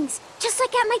swings! Just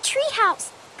like at my treehouse!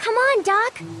 Come on,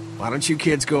 Doc! Why don't you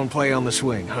kids go and play on the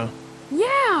swing, huh?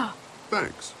 Yeah!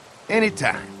 Thanks.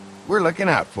 Anytime. We're looking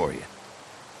out for you.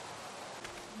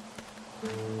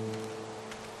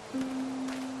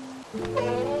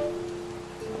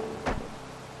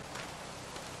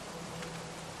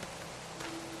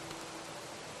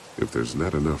 If there's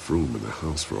not enough room in the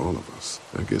house for all of us,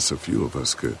 I guess a few of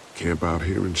us could camp out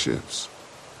here in shifts.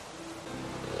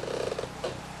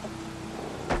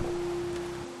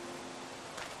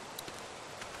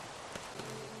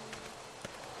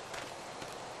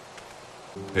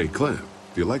 Hey, Clem,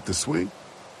 do you like the swing?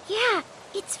 Yeah,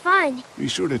 it's It's fun. Be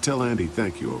sure to tell Andy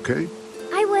thank you, okay?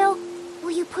 I will.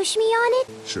 Will you push me on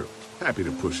it? Sure. Happy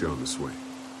to push you on the swing.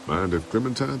 Mind if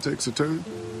Clementine takes a turn?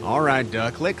 All right,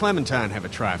 Duck. Let Clementine have a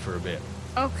try for a bit.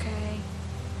 Okay.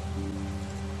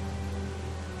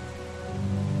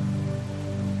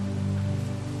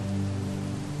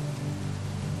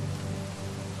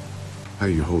 How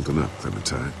you holding up,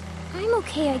 Clementine? I'm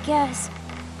okay, I guess.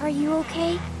 Are you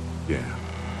okay? Yeah.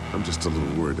 I'm just a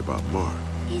little worried about Mark.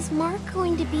 Is Mark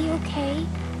going to be okay?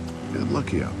 Got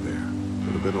lucky out there.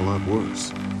 Could have been a lot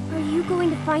worse. Are you going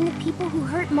to find the people who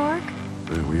hurt Mark?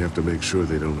 And we have to make sure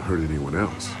they don't hurt anyone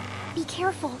else. Be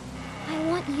careful. I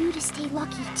want you to stay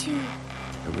lucky, too.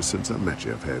 Ever since I met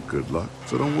you, I've had good luck,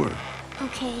 so don't worry.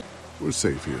 Okay. We're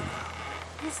safe here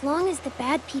now. As long as the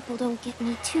bad people don't get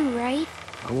me too, right?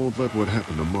 I won't let what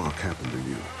happened to Mark happen to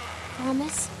you.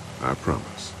 Promise? I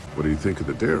promise. What do you think of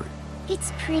the dairy?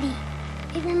 It's pretty.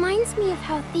 It reminds me of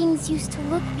how things used to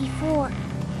look before.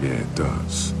 Yeah, it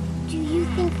does. Do you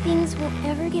think things will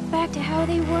ever get back to how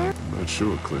they were? Not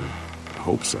sure, Clem. I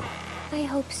hope so. I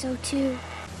hope so, too.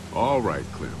 All right,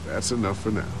 Clem. That's enough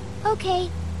for now. Okay.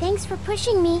 Thanks for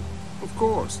pushing me. Of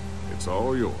course. It's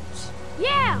all yours.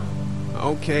 Yeah!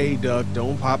 Okay, Duck.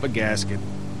 Don't pop a gasket.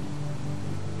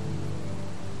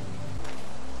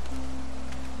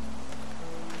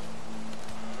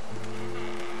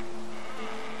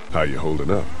 How you holding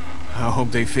up? I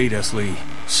hope they feed us, Lee.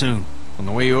 Soon. On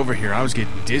the way over here, I was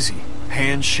getting dizzy.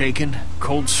 Hands shaking,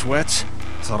 cold sweats.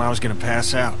 Thought I was gonna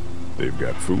pass out. They've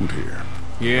got food here.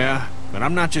 Yeah, but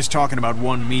I'm not just talking about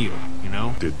one meal, you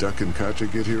know? Did Duck and Katja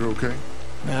get here okay?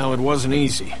 Well, it wasn't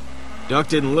easy. Duck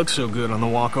didn't look so good on the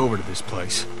walk over to this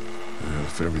place. Well,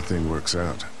 if everything works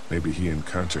out, maybe he and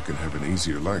Katja can have an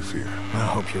easier life here. I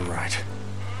hope you're right.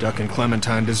 Duck and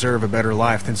Clementine deserve a better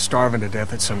life than starving to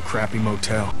death at some crappy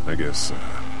motel. I guess,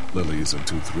 Lily isn't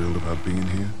too thrilled about being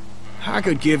here? I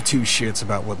could give two shits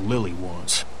about what Lily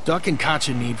wants. Duck and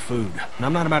Katja need food, and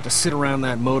I'm not about to sit around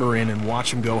that motor inn and watch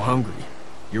them go hungry.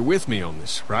 You're with me on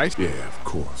this, right? Yeah, of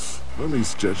course.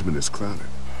 Lily's judgment is clouded,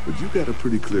 but you got a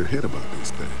pretty clear head about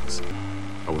these things.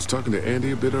 I was talking to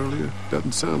Andy a bit earlier.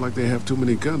 Doesn't sound like they have too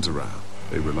many guns around.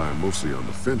 They rely mostly on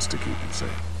the fence to keep them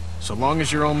safe. So long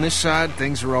as you're on this side,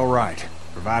 things are all right,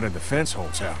 provided the fence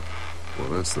holds out. Well,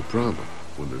 that's the problem.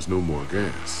 When there's no more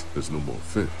gas, there's no more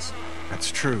fence. That's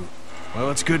true.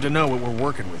 Well, it's good to know what we're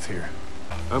working with here.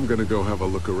 I'm gonna go have a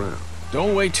look around.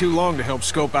 Don't wait too long to help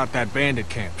scope out that bandit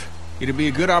camp. It'd be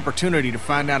a good opportunity to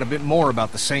find out a bit more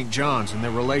about the St. John's and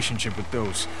their relationship with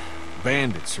those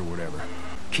bandits or whatever.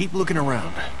 Keep looking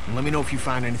around, and let me know if you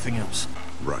find anything else.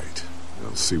 Right.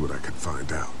 I'll see what I can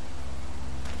find out.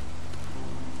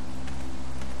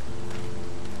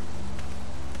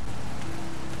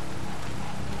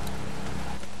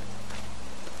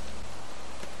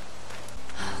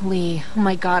 Lee, oh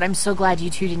my god, I'm so glad you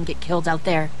two didn't get killed out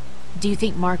there. Do you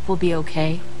think Mark will be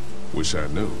okay? Wish I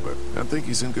knew, but I think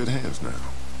he's in good hands now.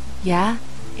 Yeah?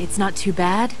 It's not too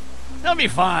bad? They'll be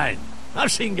fine.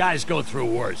 I've seen guys go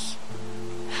through worse.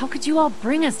 How could you all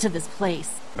bring us to this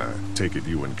place? I take it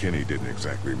you and Kenny didn't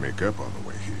exactly make up on the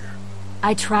way here.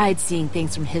 I tried seeing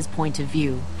things from his point of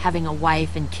view, having a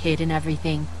wife and kid and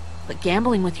everything. But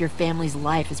gambling with your family's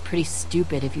life is pretty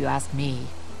stupid if you ask me.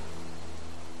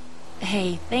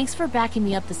 Hey, thanks for backing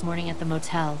me up this morning at the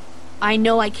motel. I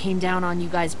know I came down on you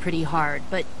guys pretty hard,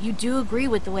 but you do agree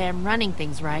with the way I'm running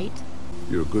things, right?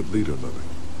 You're a good leader, Lily.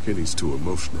 Kenny's too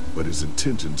emotional, but his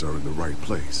intentions are in the right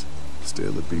place.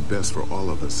 Still, it'd be best for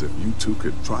all of us if you two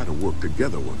could try to work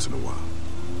together once in a while.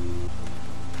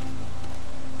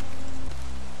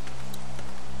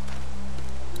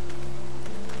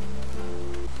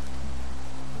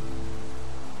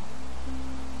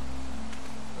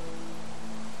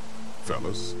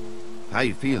 Fellas? How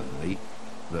you feeling, Lee?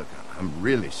 Look, I'm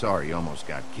really sorry you almost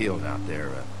got killed out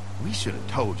there. We should have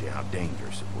told you how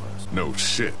dangerous it was. No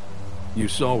shit. You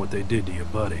saw what they did to you,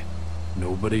 buddy.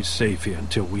 Nobody's safe here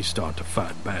until we start to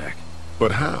fight back.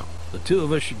 But how? The two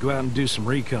of us should go out and do some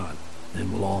recon.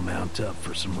 Then we'll all mount up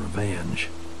for some revenge.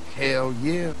 Hell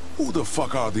yeah. Who the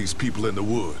fuck are these people in the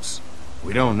woods?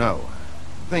 We don't know.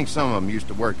 I think some of them used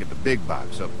to work at the big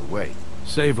box up the way.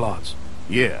 Save lots.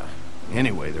 Yeah.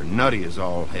 Anyway, they're nutty as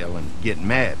all hell and get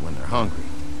mad when they're hungry.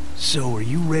 So are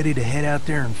you ready to head out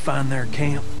there and find their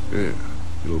camp? Yeah.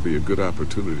 It'll be a good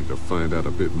opportunity to find out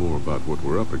a bit more about what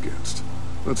we're up against.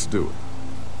 Let's do it.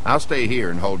 I'll stay here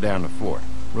and hold down the fort.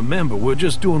 Remember, we're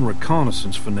just doing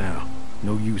reconnaissance for now.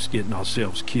 No use getting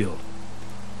ourselves killed.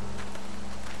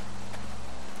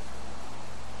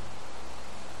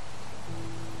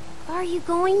 Are you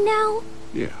going now?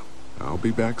 Yeah. I'll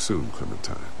be back soon,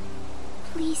 Clementine.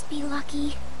 Please be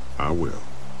lucky. I will.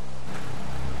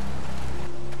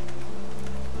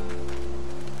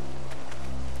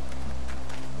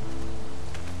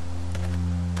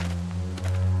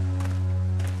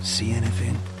 See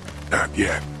anything? Not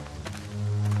yet.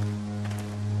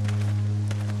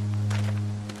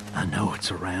 I know it's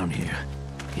around here.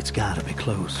 It's gotta be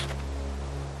close.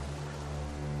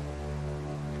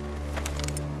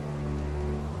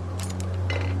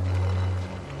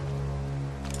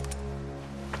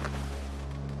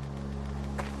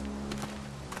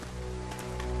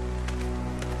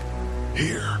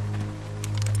 Here.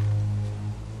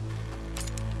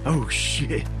 Oh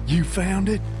shit, you found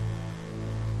it?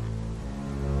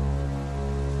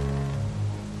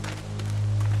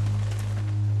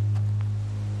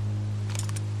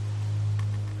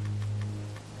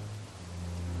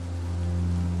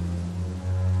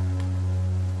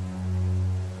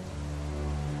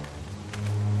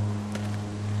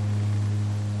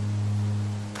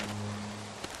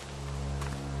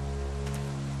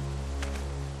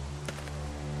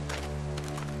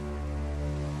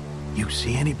 You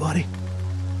see anybody?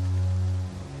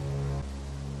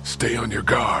 Stay on your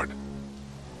guard.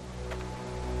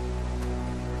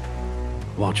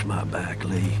 Watch my back,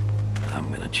 Lee.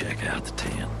 I'm gonna check out the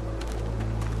tent.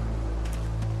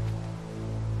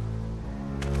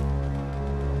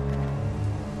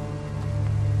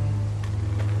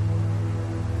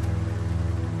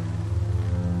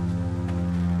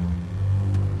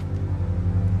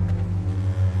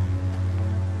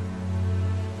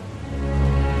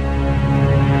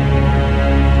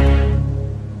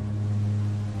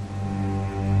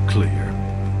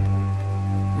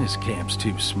 This camp's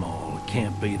too small. It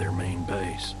can't be their main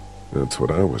base. That's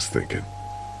what I was thinking.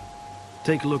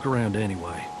 Take a look around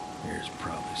anyway. There's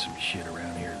probably some shit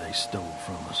around here they stole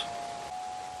from us.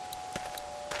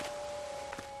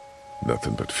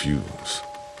 Nothing but fumes.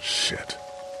 Shit.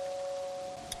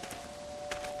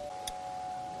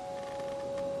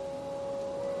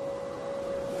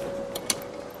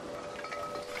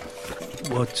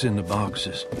 What's in the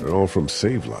boxes? They're all from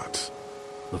save lots.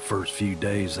 The first few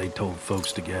days, they told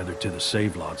folks to gather to the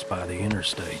save lots by the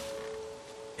interstate.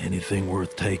 Anything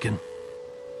worth taking?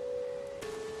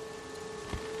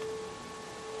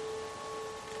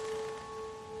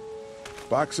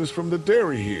 Boxes from the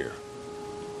dairy here.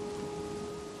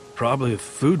 Probably the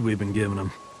food we've been giving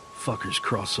them. Fuckers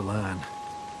cross the line.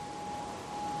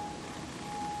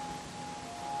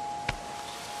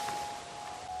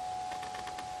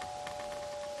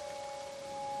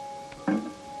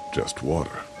 Just water.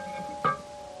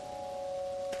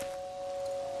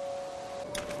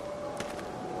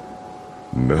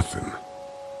 Nothing.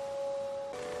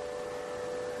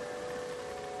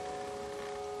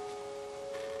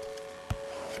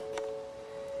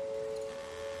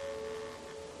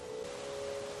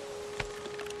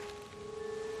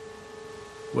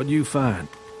 What'd you find?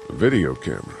 A video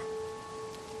camera.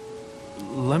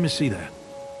 Let me see that.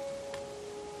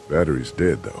 Battery's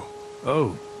dead, though.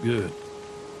 Oh, good.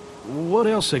 What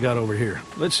else they got over here?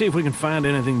 Let's see if we can find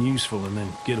anything useful and then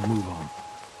get a move on.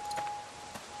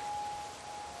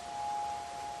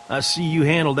 I see you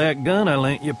handled that gun I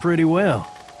lent you pretty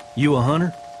well. You a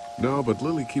hunter? No, but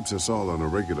Lilly keeps us all on a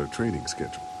regular training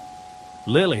schedule.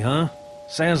 Lilly, huh?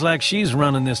 Sounds like she's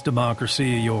running this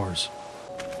democracy of yours.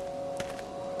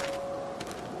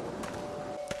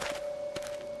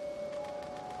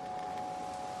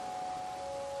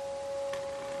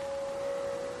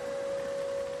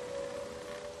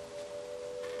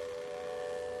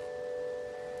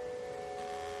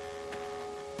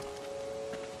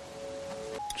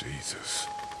 Jesus,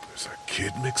 there's a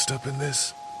kid mixed up in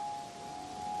this?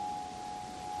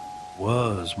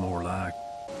 Was more like.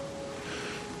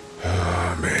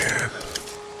 Oh, man.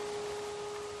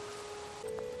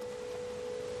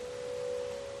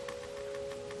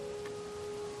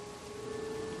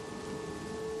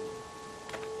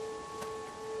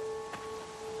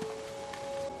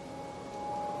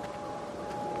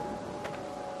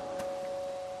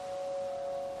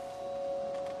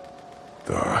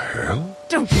 The hell?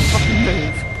 Don't you fucking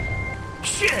move.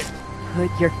 Shit! Put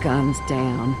your guns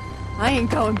down. I ain't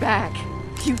going back.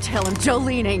 You tell him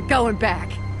Jolene ain't going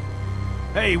back.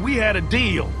 Hey, we had a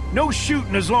deal. No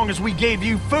shooting as long as we gave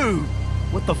you food.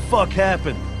 What the fuck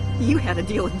happened? You had a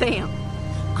deal with them.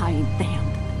 I ain't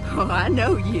them. Oh, I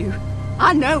know you.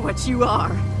 I know what you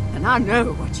are. And I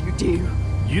know what you do.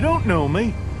 You don't know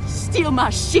me. Steal my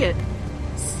shit.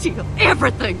 Steal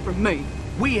everything from me.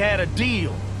 We had a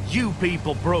deal. You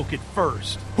people broke it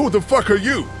first. Who the fuck are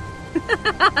you?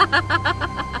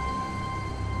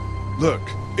 Look,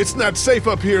 it's not safe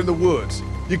up here in the woods.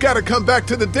 You gotta come back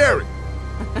to the dairy.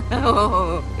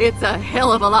 Oh, it's a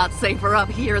hell of a lot safer up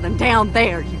here than down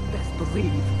there, you best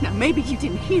believe. Now, maybe you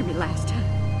didn't hear me last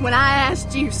time. When I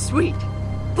asked you, sweet,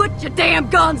 put your damn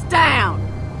guns down.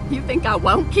 You think I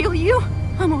won't kill you?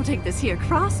 I'm gonna take this here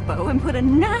crossbow and put a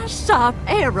nice sharp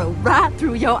arrow right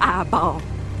through your eyeball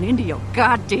and into your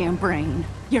goddamn brain.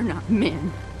 You're not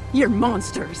men. You're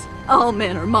monsters. All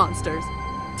men are monsters.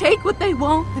 Take what they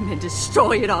want and then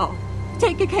destroy it all.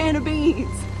 Take a can of beans.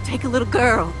 Take a little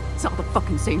girl. It's all the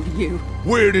fucking same to you.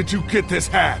 Where did you get this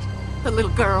hat? The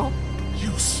little girl. You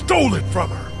stole it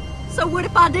from her. So what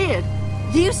if I did?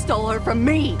 You stole her from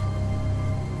me.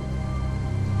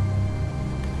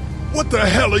 What the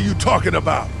hell are you talking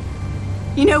about?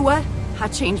 You know what? I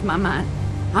changed my mind.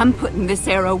 I'm putting this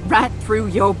arrow right through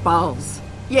your balls.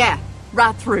 Yeah,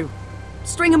 right through.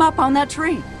 String them up on that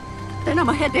tree. Then I'm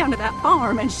gonna head down to that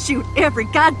farm and shoot every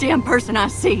goddamn person I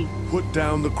see. Put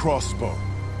down the crossbow.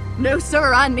 No,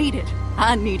 sir, I need it.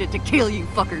 I need it to kill you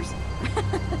fuckers.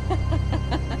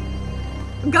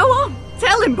 Go on,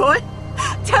 tell him, boy.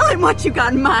 Tell him what you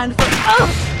got in mind for...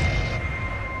 Oh!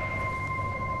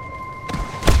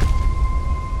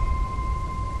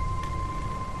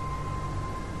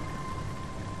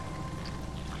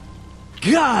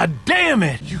 God damn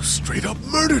it! You straight up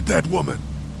murdered that woman!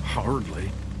 Hardly.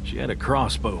 She had a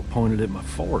crossbow pointed at my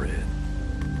forehead.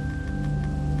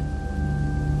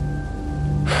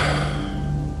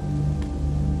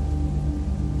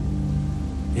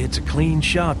 It's a clean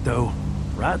shot, though.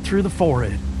 Right through the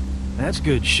forehead. That's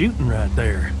good shooting right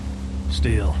there.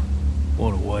 Still,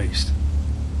 what a waste.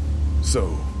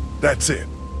 So, that's it.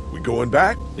 We going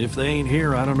back? If they ain't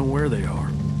here, I don't know where they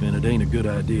are. And it ain't a good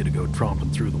idea to go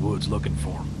tromping through the woods looking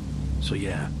for them. So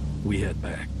yeah, we head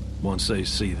back. Once they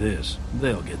see this,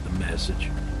 they'll get the message.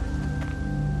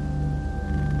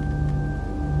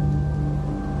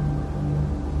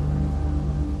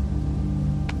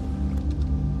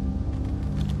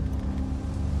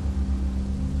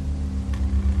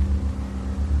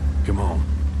 Come on.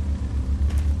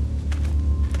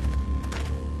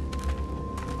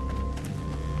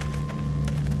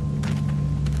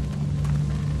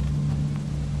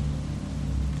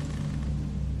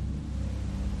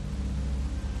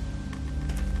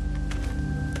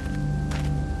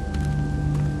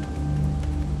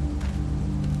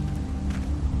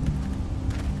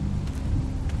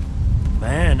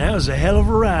 Man, that was a hell of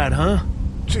a ride, huh?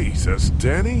 Jesus,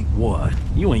 Danny. What?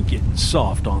 You ain't getting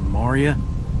soft on them, are ya?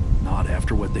 Not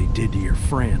after what they did to your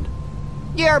friend.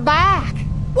 You're back.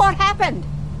 What happened?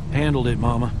 Handled it,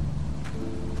 Mama.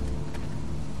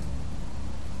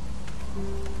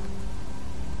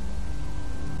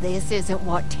 This isn't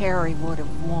what Terry would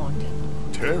have wanted.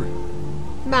 Terry?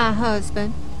 My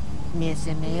husband. Miss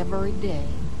him every day.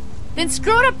 Then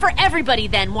screw it up for everybody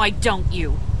then, why don't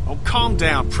you? Oh, calm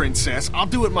down, Princess. I'll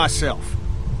do it myself.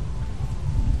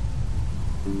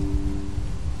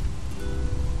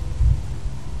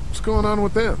 What's going on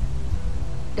with them?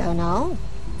 Dunno.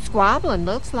 Squabbling,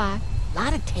 looks like.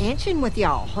 Lot of tension with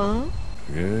y'all, huh?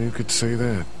 Yeah, you could say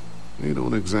that. They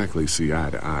don't exactly see eye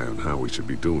to eye on how we should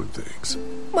be doing things.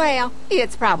 Well,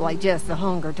 it's probably just the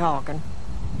hunger talking.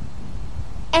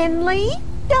 And Lee,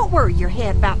 don't worry your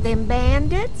head about them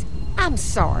bandits. I'm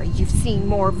sorry you've seen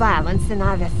more violence than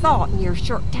I'd have thought in your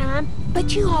short time,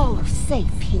 but you all are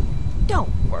safe here.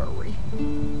 Don't worry.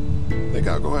 Think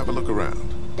I'll go have a look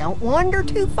around. Don't wander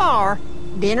too far.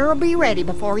 Dinner'll be ready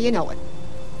before you know it.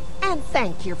 And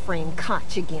thank your friend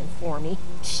Koch again for me.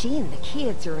 She and the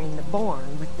kids are in the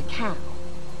barn with the cow.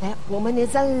 That woman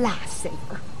is a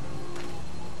lifesaver.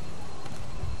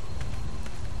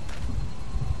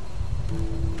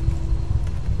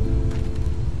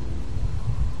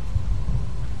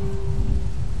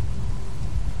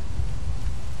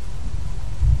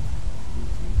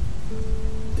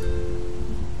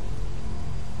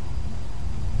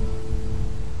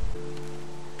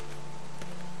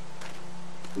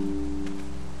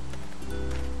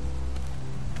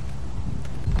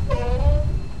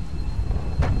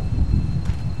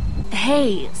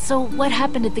 Hey, so what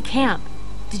happened at the camp?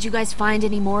 Did you guys find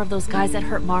any more of those guys that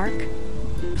hurt Mark?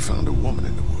 We found a woman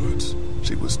in the woods.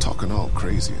 She was talking all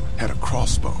crazy and had a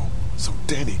crossbow. So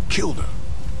Danny killed her.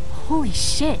 Holy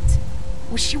shit.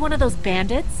 Was she one of those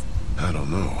bandits? I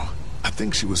don't know. I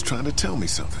think she was trying to tell me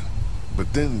something.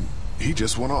 But then he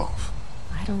just went off.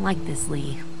 I don't like this,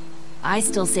 Lee. I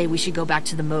still say we should go back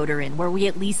to the motor inn, where we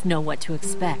at least know what to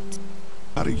expect.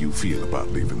 How do you feel about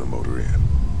leaving the motor inn?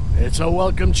 It's a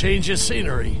welcome change of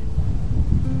scenery.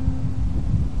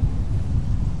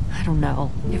 I don't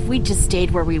know. If we'd just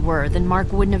stayed where we were, then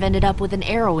Mark wouldn't have ended up with an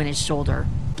arrow in his shoulder.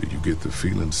 Do you get the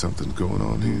feeling something's going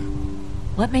on here?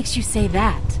 What makes you say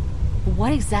that?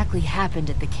 What exactly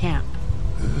happened at the camp?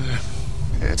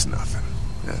 It's nothing.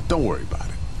 Don't worry about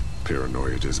it.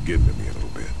 Paranoia just getting to me a little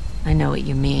bit. I know what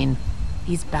you mean.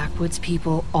 These backwoods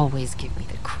people always give me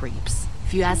the creeps.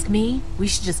 If you ask me, we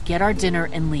should just get our dinner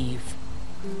and leave.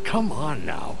 Come on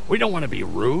now. We don't want to be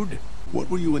rude. What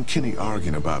were you and Kenny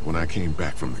arguing about when I came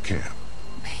back from the camp?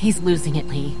 He's losing it,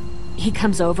 Lee. He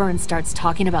comes over and starts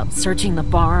talking about searching the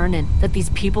barn and that these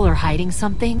people are hiding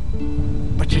something.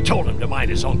 But you told him to mind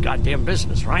his own goddamn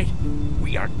business, right?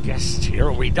 We are guests here,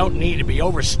 and we don't need to be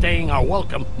overstaying our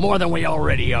welcome more than we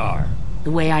already are.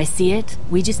 The way I see it,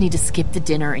 we just need to skip the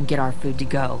dinner and get our food to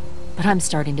go. But I'm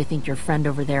starting to think your friend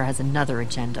over there has another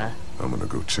agenda. I'm gonna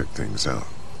go check things out.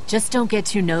 Just don't get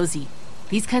too nosy.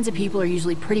 These kinds of people are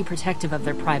usually pretty protective of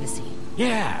their privacy.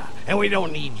 Yeah, and we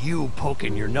don't need you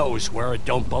poking your nose where it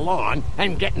don't belong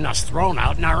and getting us thrown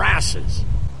out in our asses.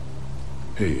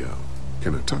 Hey,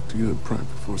 can I talk to you in private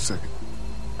for a second?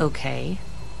 Okay.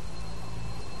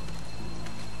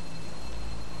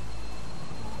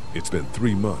 It's been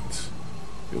 3 months.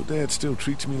 Your dad still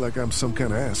treats me like I'm some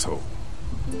kind of asshole.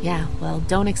 Yeah, well,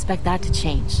 don't expect that to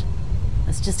change.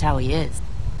 That's just how he is.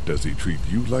 Does he treat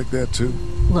you like that too?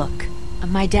 Look,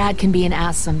 my dad can be an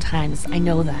ass sometimes, I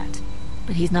know that.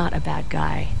 But he's not a bad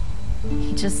guy.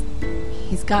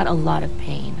 He's got a lot of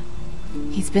pain.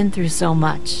 He's been through so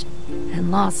much, and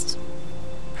lost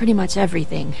pretty much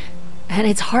everything. And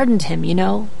it's hardened him, you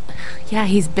know? Yeah,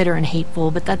 he's bitter and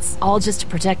hateful, but that's all just to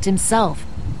protect himself.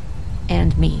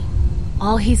 And me.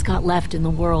 All he's got left in the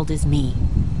world is me.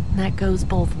 And that goes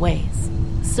both ways.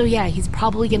 So yeah, he's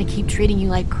probably gonna keep treating you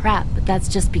like crap, but that's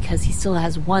just because he still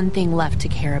has one thing left to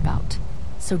care about.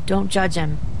 So don't judge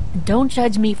him. And don't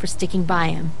judge me for sticking by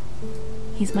him.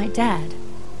 He's my dad.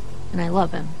 And I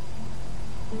love him.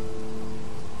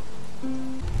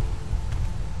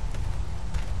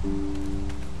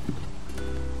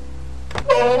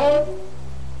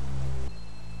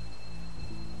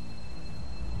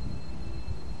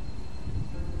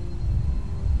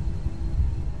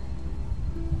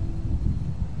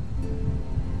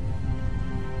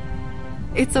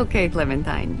 It's okay,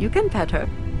 Clementine. You can pet her.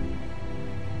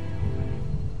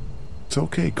 It's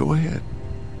okay, go ahead.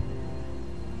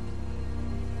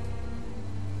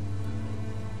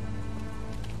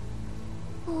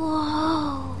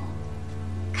 Whoa.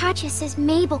 Katja says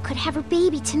Mabel could have her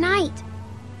baby tonight.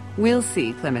 We'll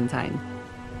see, Clementine.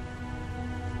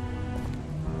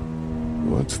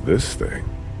 What's this thing?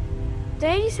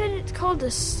 Daddy said it's called a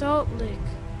salt lick.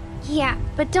 Yeah,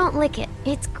 but don't lick it.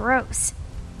 It's gross.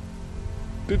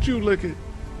 Did you lick it?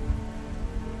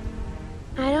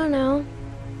 I don't know.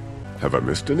 Have I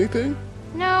missed anything?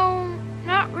 No,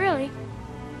 not really.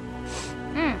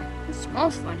 It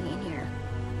smells funny in here.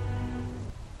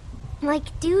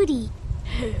 Like duty.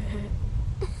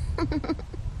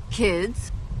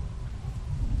 Kids?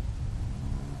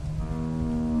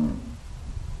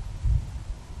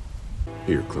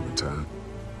 Here, Clementine.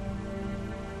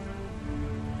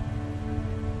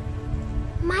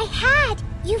 My hat!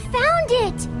 You found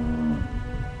it!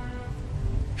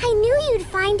 I knew you'd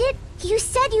find it. You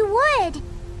said you would.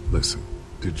 Listen,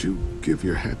 did you give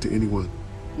your hat to anyone?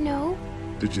 No.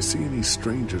 Did you see any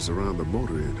strangers around the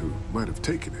motor inn who might have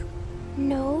taken it?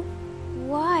 No.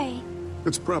 Why?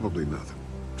 It's probably nothing.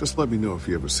 Just let me know if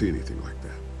you ever see anything like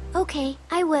that. Okay,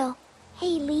 I will.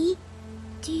 Hey, Lee.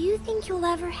 Do you think you'll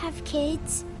ever have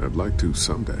kids? I'd like to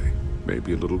someday.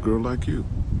 Maybe a little girl like you.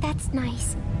 That's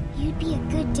nice. You'd be a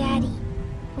good daddy.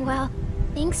 Well,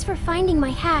 thanks for finding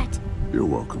my hat. You're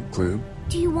welcome, Clem.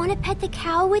 Do you want to pet the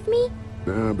cow with me?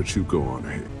 Nah, but you go on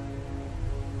ahead.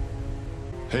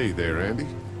 Hey there, Andy.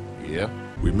 Yeah?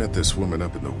 We met this woman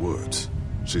up in the woods.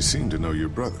 She seemed to know your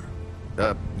brother.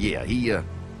 Yeah,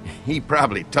 he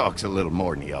probably talks a little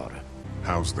more than he oughta.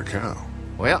 How's the cow?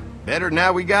 Well, better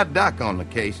now we got Doc on the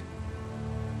case.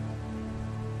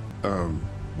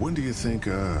 When do you think,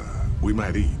 we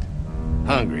might eat?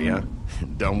 Hungry, huh?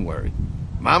 Don't worry.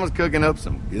 Mama's cooking up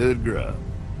some good grub.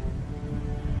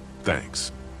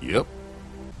 Thanks. Yep.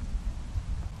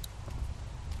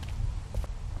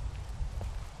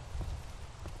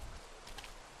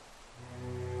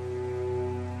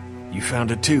 You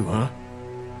found it too, huh?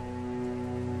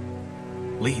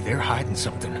 Lee, they're hiding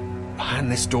something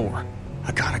behind this door.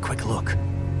 I got a quick look.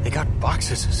 They got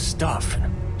boxes of stuff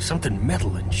and something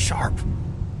metal and sharp.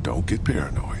 Don't get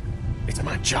paranoid. It's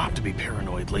my job to be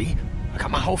paranoid, Lee. I got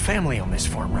my whole family on this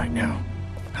farm right now.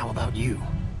 How about you?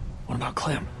 What about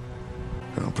Clem?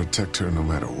 I'll protect her no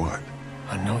matter what.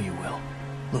 I know you will.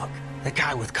 Look, that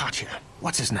guy with Katja,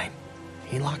 what's his name?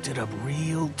 He locked it up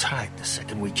real tight the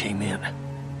second we came in.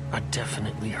 I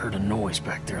definitely heard a noise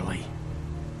back there, Lee.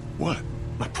 What?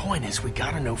 My point is, we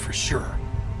gotta know for sure.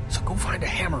 So go find a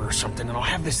hammer or something and I'll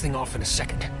have this thing off in a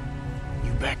second.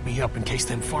 You back me up in case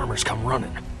them farmers come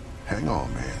running. Hang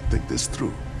on, man. Think this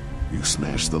through. You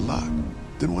smashed the lock.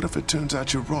 Then what if it turns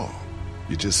out you're wrong?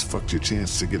 You just fucked your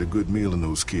chance to get a good meal in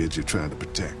those kids you're trying to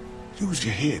protect. Use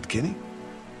your head, Kenny.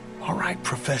 All right,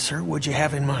 Professor, what'd you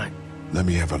have in mind? Let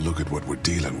me have a look at what we're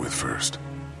dealing with first.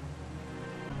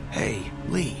 Hey,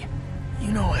 Lee,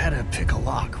 you know how to pick a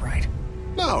lock, right?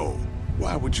 No.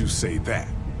 Why would you say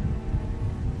that?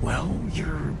 Well,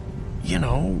 you're,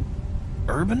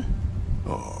 urban?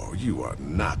 Oh, you are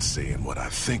not saying what I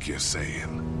think you're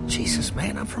saying. Jesus,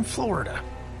 man, I'm from Florida.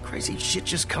 Crazy shit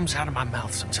just comes out of my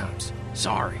mouth sometimes.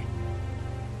 Sorry.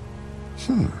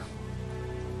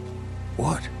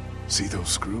 What? See those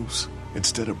screws?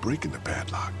 Instead of breaking the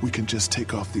padlock, we can just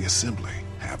take off the assembly,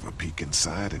 have a peek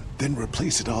inside, and then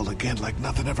replace it all again like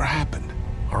nothing ever happened.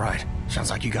 All right,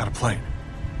 sounds like you got a plan.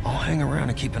 I'll hang around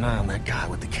and keep an eye on that guy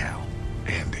with the cow.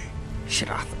 Andy. Shit,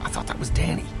 I thought that was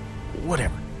Danny.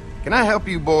 Whatever. Can I help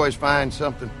you boys find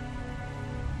something?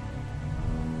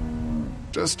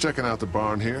 Just checking out the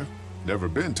barn here. Never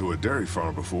been to a dairy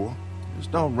farm before.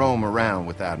 Just don't roam around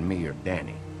without me or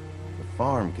Danny. The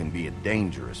farm can be a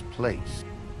dangerous place.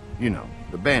 You know,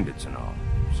 the bandits and all.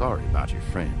 Sorry about your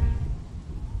friend.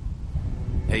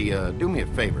 Hey, do me a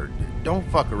favor. Don't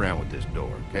fuck around with this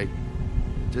door, okay?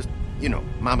 Just,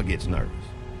 Mama gets nervous.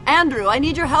 Andrew, I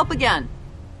need your help again.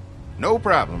 No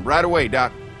problem. Right away,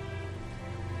 Doc.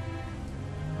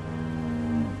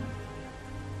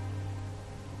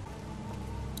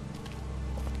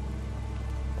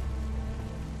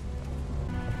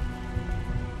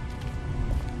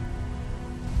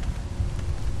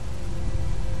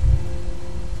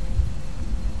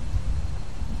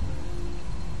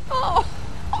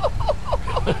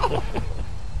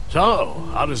 So,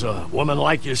 how does a woman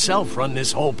like yourself run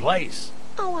this whole place?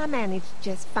 Oh, I managed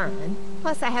just fine.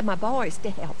 Plus, I had my boys to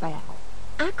help out.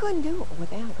 I couldn't do it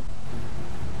without them.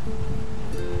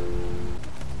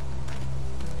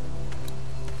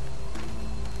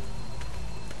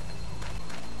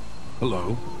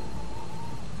 Hello.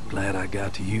 Glad I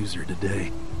got to use her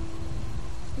today.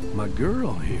 My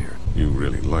girl here. You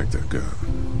really like that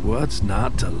gun. What's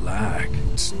not to like?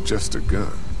 It's just a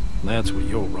gun. That's where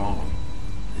you're wrong.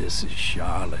 This is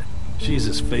Charlotte. She's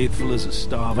as faithful as a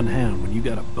starving hound when you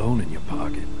got a bone in your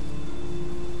pocket.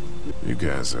 You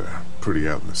guys are pretty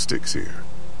out in the sticks here.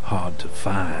 Hard to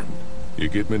find. You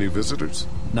get many visitors?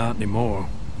 Not anymore.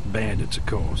 Bandits, of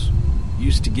course.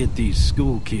 Used to get these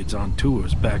school kids on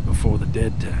tours back before the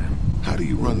dead time. How do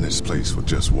you run this place with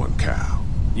just one cow?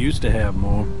 Used to have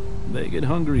more. They get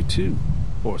hungry too.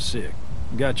 Or sick.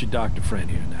 Got your doctor friend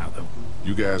here now, though.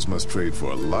 You guys must trade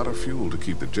for a lot of fuel to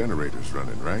keep the generators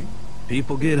running, right?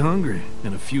 People get hungry,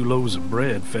 and a few loaves of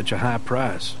bread fetch a high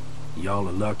price. Y'all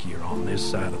are luckier on this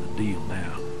side of the deal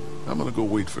now. I'm gonna go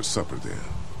wait for supper then.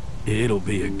 It'll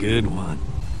be a good one.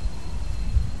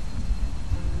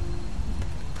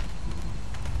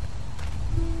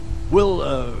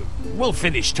 We'll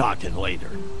finish talking later.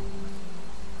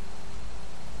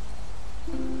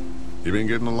 You been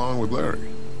getting along with Larry?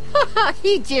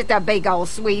 He's just a big old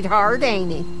sweetheart,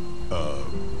 ain't he?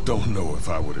 Don't know if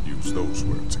I would have used those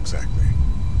words exactly.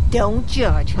 Don't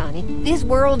judge, honey. This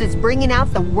world is bringing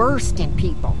out the worst in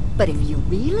people. But if you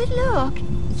really look,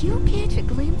 you'll catch a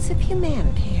glimpse of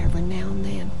humanity every now and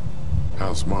then.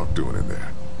 How's Mark doing in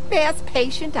there? Best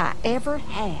patient I ever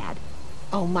had.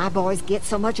 Oh, my boys get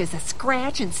so much as a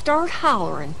scratch and start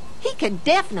hollering. He could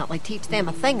definitely teach them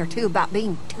a thing or two about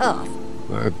being tough.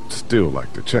 I'd still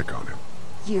like to check on him.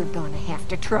 You're gonna have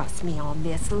to trust me on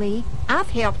this, Lee. I've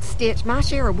helped stitch my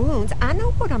share of wounds. I know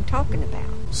what I'm talking about.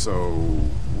 So,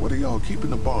 what are y'all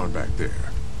keeping the barn back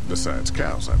there? Besides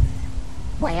cows, I mean.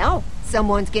 Well,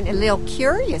 someone's getting a little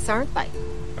curious, aren't they?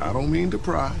 I don't mean to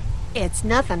pry. It's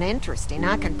nothing interesting,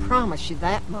 I can promise you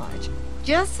that much.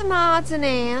 Just some odds and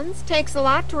ends. Takes a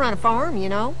lot to run a farm, you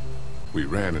know. We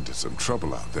ran into some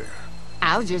trouble out there.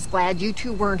 I was just glad you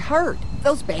two weren't hurt.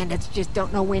 Those bandits just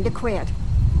don't know when to quit.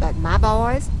 But my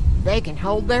boys, they can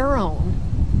hold their own.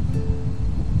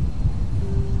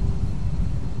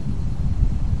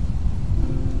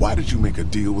 Why did you make a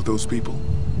deal with those people?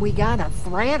 We got a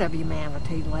thread of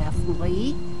humanity left,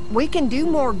 Lee. We can do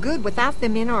more good without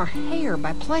them in our hair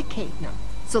by placating them.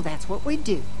 So that's what we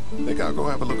do. Think I'll go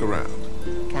have a look around.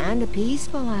 Kinda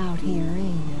peaceful out here,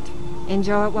 ain't it?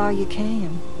 Enjoy it while you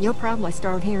can. You'll probably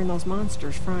start hearing those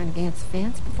monsters frying against the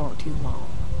fence before too long.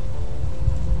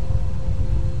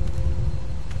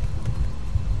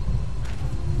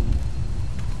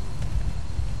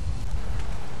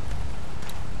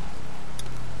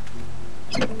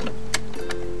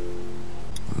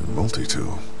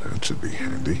 Multi-tool. That should be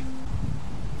handy.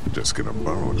 I'm just gonna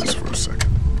borrow this for a second.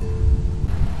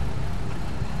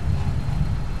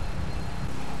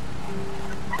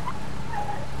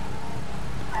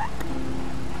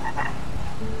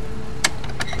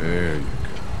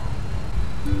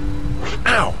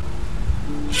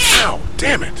 Ow,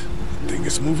 damn it! Thing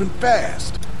is moving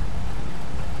fast.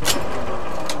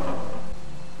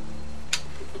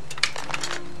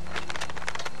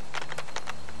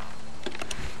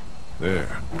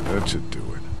 There, that should do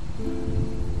it.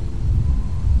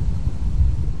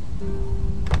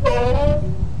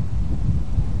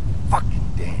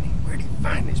 Fucking Danny, where'd he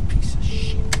find this piece of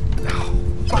shit? Oh,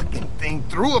 fucking thing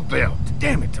through a belt.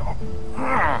 Damn it all.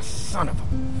 Ah, son of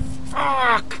a...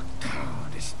 Fuck! Oh,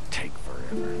 this take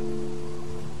forever.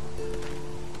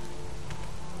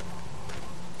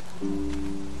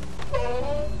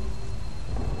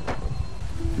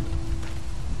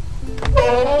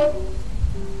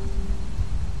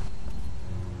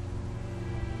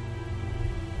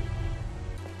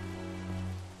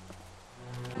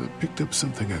 I picked up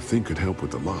something I think could help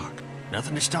with the lock.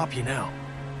 Nothing to stop you now.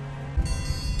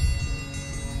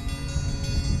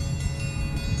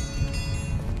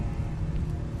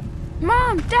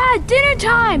 Mom, Dad, dinner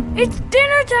time! It's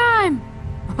dinner time!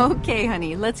 Okay,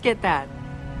 honey, let's get that.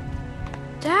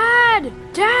 Dad!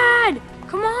 Dad!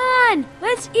 Come on!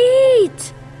 Let's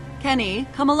eat! Kenny,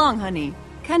 come along, honey.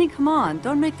 Kenny, come on.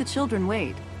 Don't make the children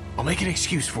wait. I'll make an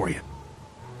excuse for you.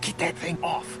 Get that thing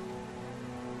off.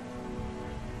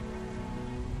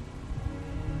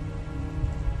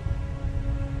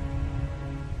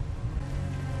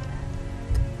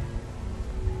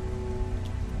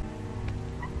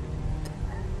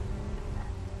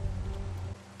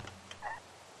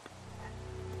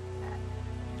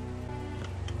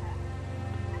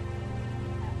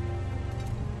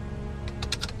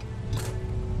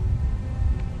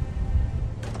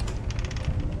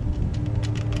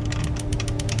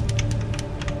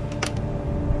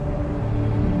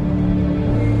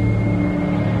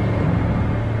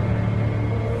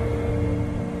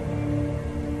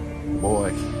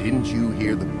 Boy, didn't you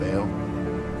hear the bell?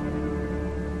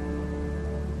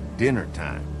 Dinner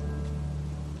time.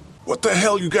 What the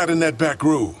hell you got in that back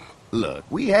room? Look,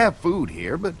 we have food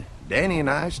here, but Danny and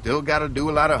I still gotta do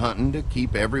a lot of hunting to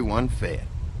keep everyone fed.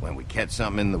 When we catch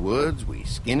something in the woods, we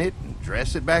skin it and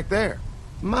dress it back there.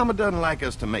 Mama doesn't like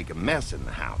us to make a mess in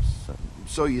the house,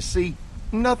 so you see,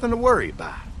 nothing to worry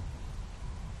about.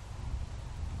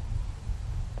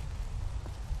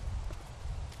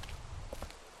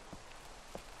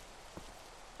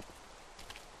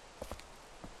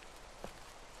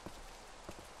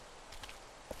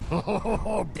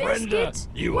 Oh, Brenda, Biscuits?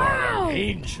 you Wow. are an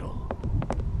angel.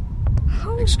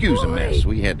 Oh, Excuse the boy. mess.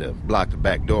 We had to block the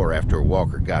back door after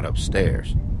Walker got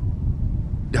upstairs.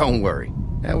 Don't worry.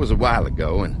 That was a while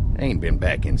ago and ain't been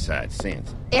back inside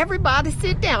since. Everybody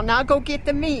sit down. I'll go get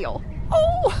the meal.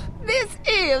 Oh, this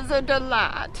is a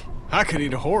delight. I could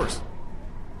eat a horse.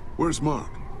 Where's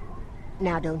Mark?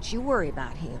 Now, don't you worry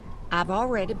about him. I've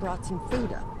already brought some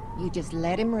food up. You just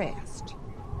let him rest.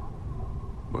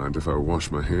 Mind if I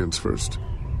wash my hands first?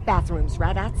 Bathroom's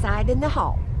right outside in the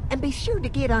hall. And be sure to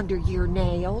get under your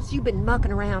nails. You've been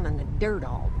mucking around in the dirt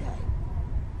all day.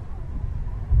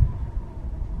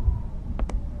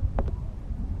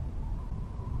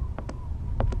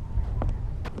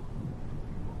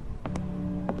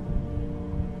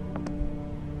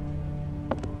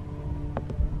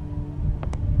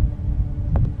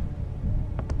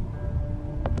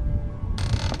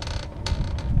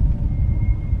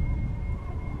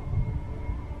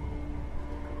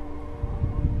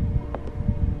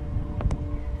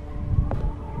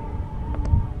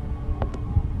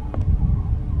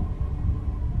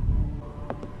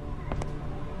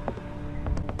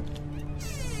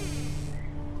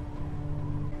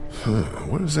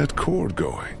 Where's that cord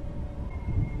going?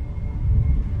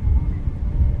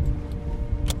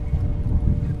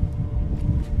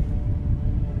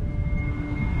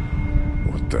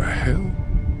 What the hell?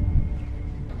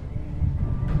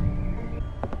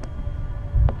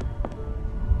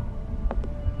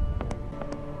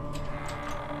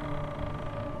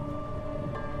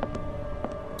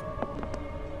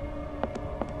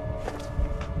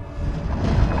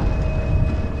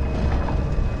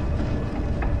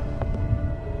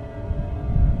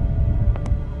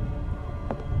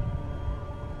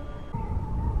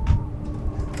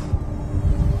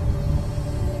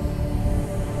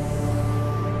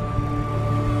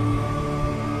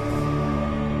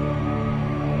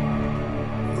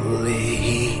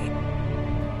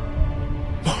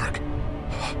 Mark,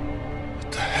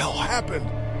 what the hell happened?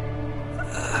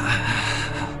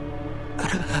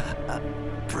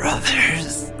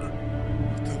 Brothers.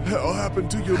 What the hell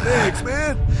happened to your legs,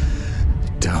 man?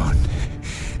 Don't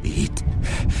eat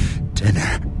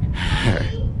dinner.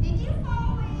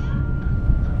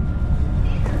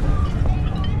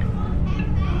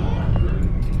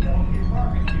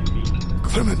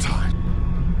 Clementine.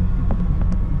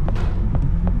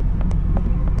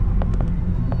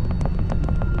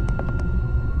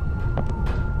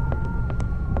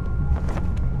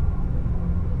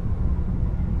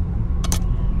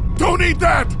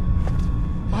 that?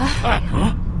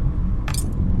 Huh?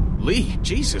 Lee,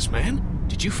 Jesus, man.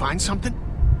 Did you find something?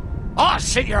 Oh,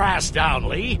 sit your ass down,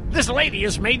 Lee. This lady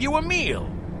has made you a meal.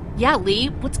 Yeah, Lee,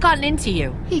 what's gotten into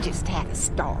you? He just had a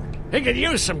start. He could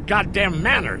use some goddamn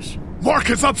manners. Mark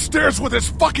is upstairs with his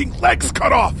fucking legs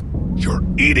cut off. You're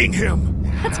eating him.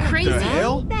 That's crazy. The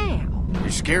hell? Now. You're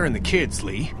scaring the kids,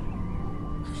 Lee.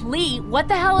 Lee, what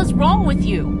the hell is wrong with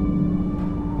you?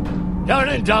 Don't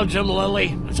indulge him,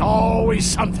 Lily. There's always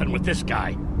something with this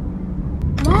guy.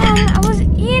 Mom, I was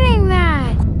eating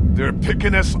that. They're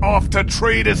picking us off to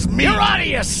trade as meat. You're out of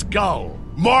your skull.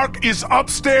 Mark is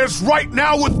upstairs right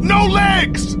now with no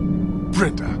legs!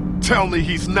 Brenda, tell me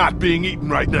he's not being eaten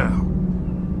right now.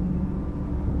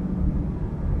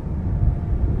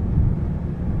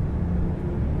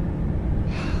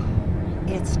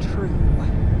 It's true.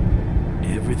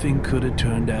 Everything could have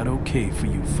turned out okay for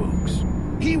you folks.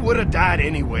 He would have died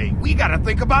anyway. We gotta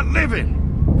think about living.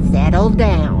 Settle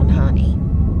down, honey.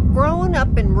 Growing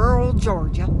up in rural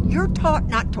Georgia, you're taught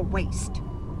not to waste.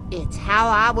 It's how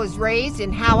I was raised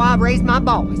and how I raised my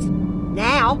boys.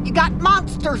 Now, you got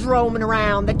monsters roaming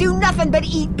around that do nothing but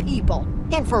eat people.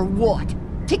 And for what?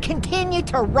 To continue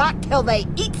to rot till they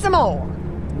eat some more.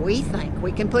 We think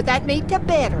we can put that meat to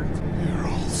better. You're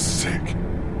all sick.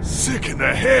 Sick in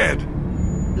the head.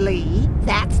 Lee,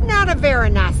 that's not a very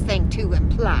nice thing to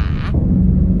imply.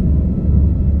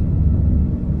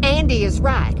 Andy is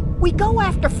right. We go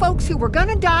after folks who were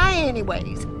gonna die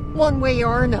anyways, one way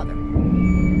or another.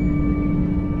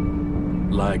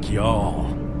 Like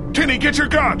y'all. Kenny, get your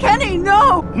gun! Kenny,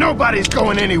 no! Nobody's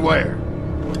going anywhere.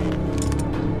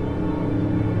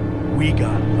 We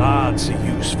got lots of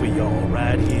use for y'all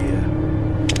right here.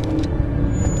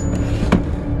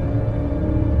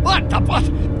 What the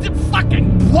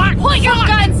fucking what? Put your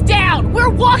guns down! We're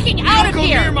walking out of Don't go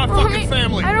here! near my fucking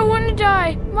family! I don't want to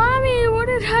die. Mommy, what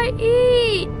did I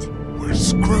eat? We're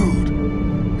screwed.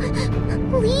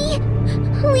 Lee?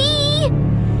 Lee?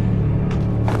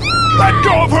 Let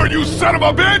go of her, you son of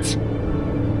a bitch!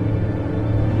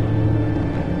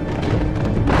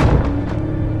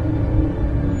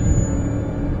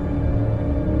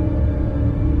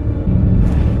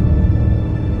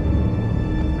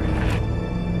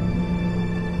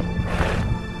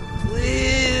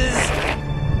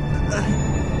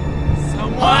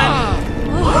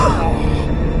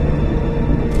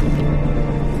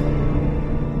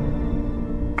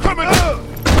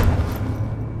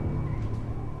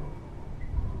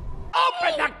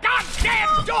 Open the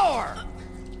goddamn door!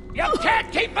 You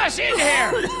can't keep us in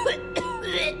here!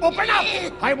 Open up!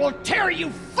 I will tear you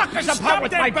fuckers apart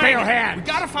with my bare hands! We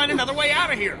gotta find another way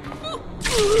out of here!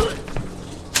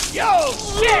 You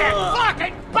sick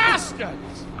fucking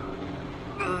bastards!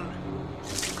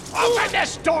 Open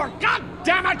this door, god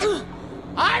damn it!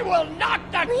 I will knock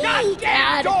the goddamn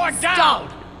Dad, door stop.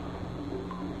 down!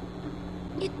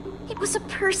 It was a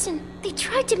person. They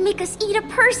tried to make us eat a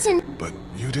person. But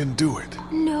you didn't do it.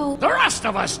 No. The rest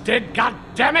of us did, god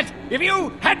damn it! If you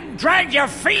hadn't dragged your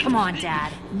feet! Come on,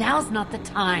 Dad. Now's not the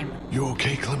time. You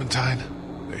okay, Clementine?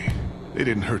 They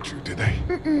didn't hurt you, did they?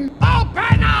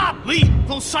 Open up! Lee,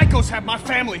 those psychos have my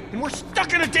family, and we're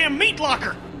stuck in a damn meat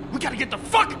locker! We gotta get the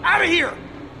fuck out of here!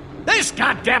 This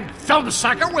goddamn film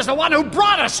sucker was the one who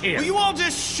brought us here! Will you all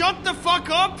just shut the fuck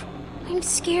up? I'm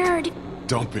scared.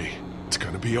 Don't be. It's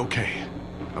gonna be okay.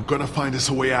 I'm gonna find us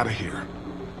a way out of here.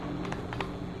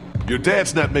 Your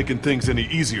dad's not making things any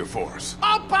easier for us.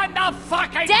 Open the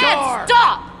fucking Dad, door!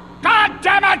 stop! God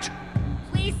damn it!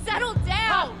 Please settle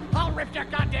down! I'll rip your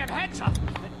goddamn heads off!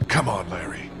 Come on,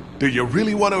 Larry. Do you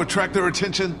really want to attract their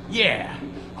attention? Yeah,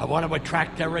 I want to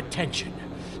attract their attention,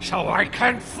 so I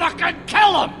can fucking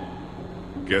kill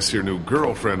them! Guess your new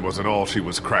girlfriend wasn't all she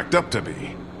was cracked up to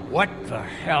be. What the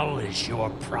hell is your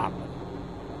problem?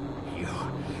 You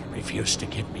refused to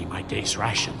give me my day's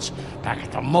rations back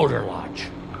at the motor lodge.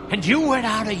 And you went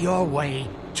out of your way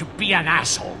to be an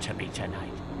asshole to me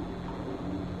tonight.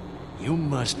 You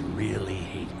must really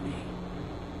hate me.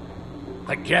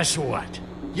 But guess what?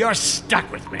 You're stuck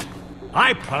with me.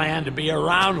 I plan to be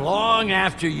around long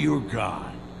after you're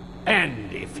gone.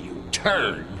 And if you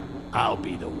turn, I'll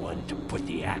be the one to put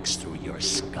the axe through your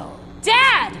skull.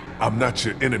 Dad! I'm not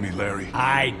your enemy, Larry.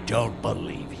 I don't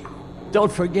believe you.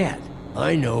 Don't forget,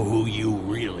 I know who you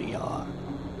really are.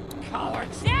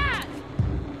 Cowards. Dad!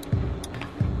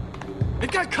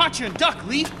 They've got Katya and Duck,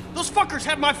 Lee. Those fuckers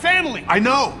have my family. I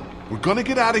know. We're gonna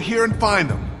get out of here and find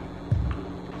them.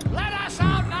 Let us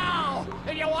out now,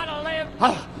 if you want to live.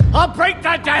 I'll break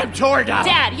that damn door down.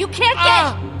 Dad, you can't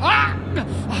get...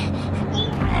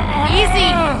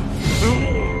 Easy!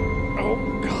 Oh,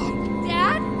 God.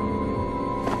 Dad?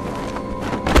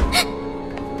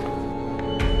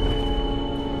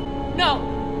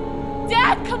 No!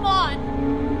 Dad, come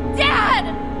on! Dad!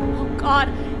 Oh, God,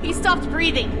 he stopped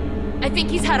breathing. I think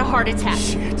he's had a heart attack.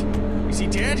 Shit. Is he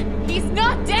dead? He's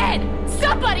not dead!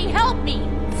 Somebody help me!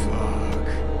 Fuck.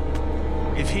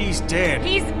 If he's dead...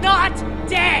 He's not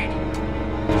dead!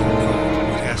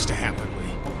 What has to happen,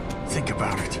 Lee? Think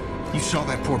about it. You saw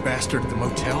that poor bastard at the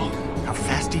motel? How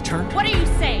fast he turned? What are you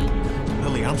saying?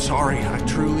 Lily, I'm sorry. I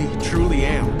truly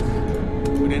am.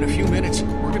 But in a few minutes,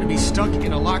 we're gonna be stuck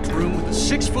in a locked room with a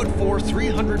 6'4",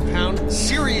 300-pound,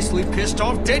 seriously pissed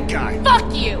off dead guy.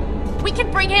 Fuck you! We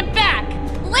can bring him back!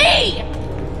 Lee!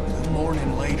 We'll mourn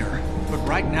him later. But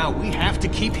right now, we have to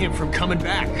keep him from coming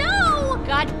back. No!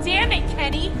 God damn it,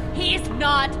 Kenny! He's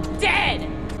not dead!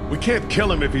 We can't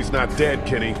kill him if he's not dead,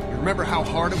 Kenny. You remember how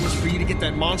hard it was for you to get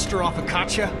that monster off of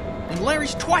Katya? And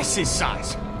Larry's twice his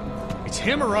size. It's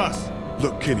him or us.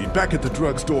 Look, Kenny, back at the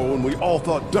drugstore when we all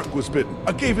thought Duck was bitten,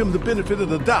 I gave him the benefit of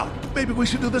the doubt. Maybe we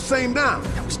should do the same now.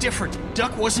 That was different.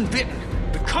 Duck wasn't bitten.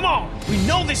 But come on! We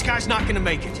know this guy's not gonna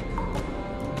make it.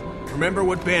 Remember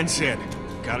what Ben said.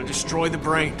 Gotta destroy the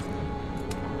brain.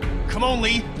 Come on,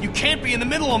 Lee. You can't be in the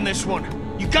middle on this one.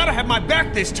 You gotta have my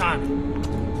back this time.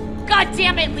 God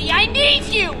damn it, Lee! I need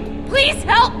you! Please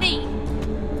help me!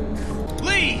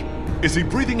 Lee! Is he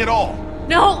breathing at all?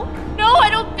 No! No, I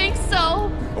don't think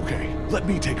so! Okay, let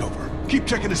me take over. Keep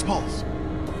checking his pulse.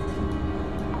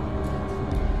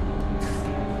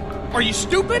 Are you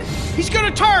stupid? He's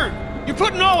gonna turn! You're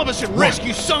putting all of us at risk,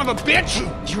 you son of a bitch!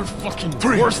 You're fucking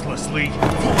worthless, Lee.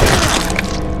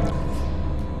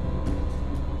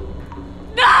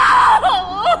 No!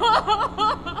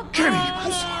 Kenny,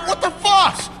 I'm sorry. What the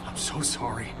fuck? I'm so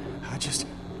sorry.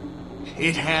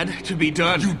 It had to be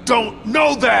done. You don't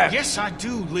know that! Yes, I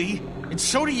do, Lee. And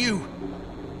so do you.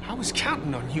 I was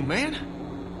counting on you, man.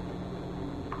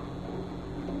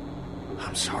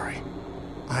 I'm sorry.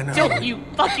 I know. Don't you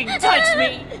fucking touch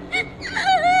me!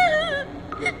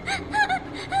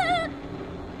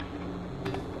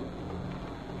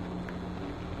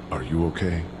 Are you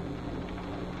okay?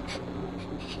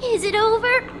 Is it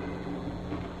over?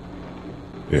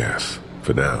 Yes,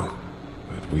 for now.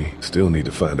 But we still need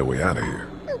to find a way out of here.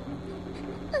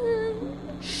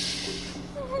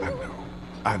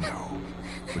 I know.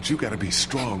 But you gotta be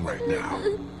strong right now.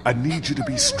 I need you to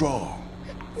be strong.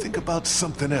 Think about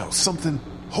something else, something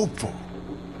hopeful.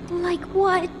 Like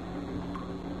what?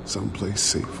 Someplace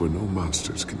safe where no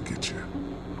monsters can get you.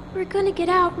 We're gonna get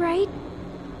out, right?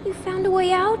 You found a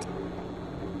way out?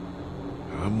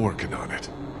 I'm working on it.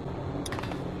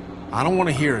 I don't want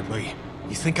to hear it, Lee.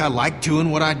 You think I like doing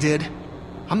what I did?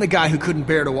 I'm the guy who couldn't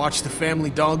bear to watch the family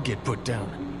dog get put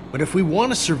down. But if we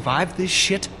want to survive this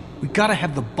shit, we gotta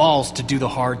have the balls to do the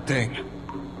hard thing.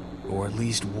 Or at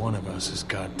least one of us has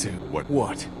got to.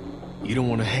 What? You don't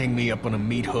want to hang me up on a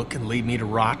meat hook and leave me to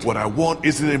rot? What I want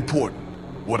isn't important.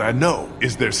 What I know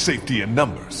is there's safety in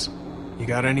numbers. You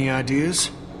got any ideas?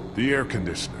 The air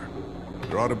conditioner.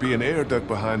 There ought to be an air duct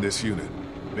behind this unit.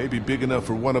 Maybe big enough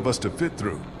for one of us to fit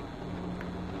through.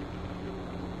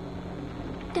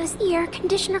 Does the air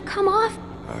conditioner come off?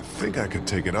 I think I could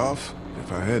take it off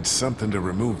if I had something to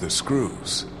remove the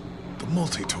screws. The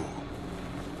multi-tool.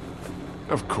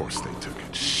 Of course they took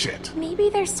it. Shit. Maybe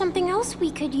there's something else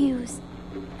we could use.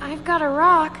 I've got a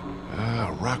rock.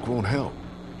 A rock won't help.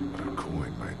 But a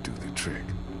coin might do the trick.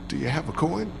 Do you have a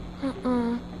coin?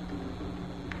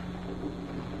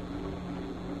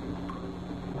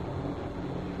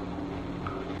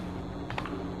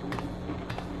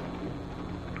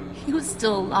 He was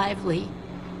still alive, Lee.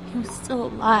 He was still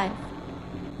alive.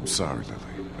 I'm sorry,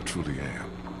 Lily. I truly am.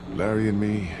 Larry and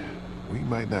me, we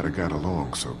might not have got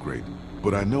along so great,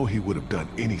 but I know he would have done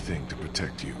anything to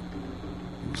protect you.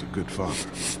 He was a good father.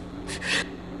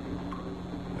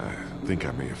 I think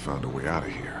I may have found a way out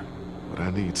of here, but I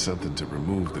need something to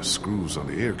remove the screws on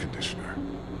the air conditioner.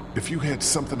 If you had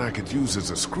something I could use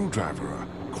as a screwdriver, a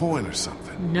coin or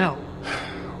something. No.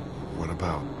 What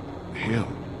about him?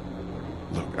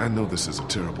 Look, I know this is a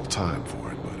terrible time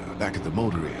for it, but back at the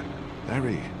motor inn,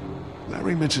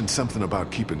 Larry mentioned something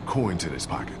about keeping coins in his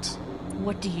pockets.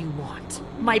 What do you want?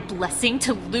 My blessing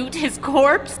to loot his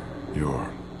corpse?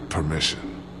 Your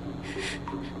permission.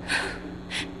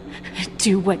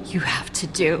 Do what you have to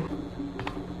do.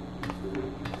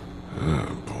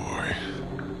 Oh, boy.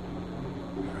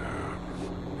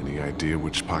 Any idea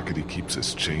which pocket he keeps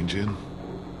his change in?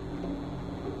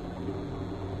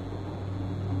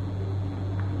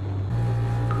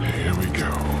 Here we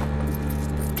go.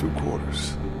 2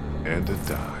 quarters and a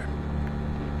dime.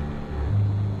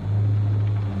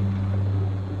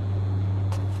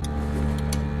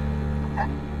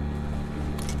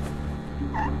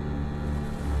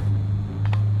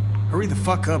 Hurry the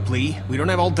fuck up, Lee. We don't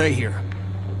have all day here.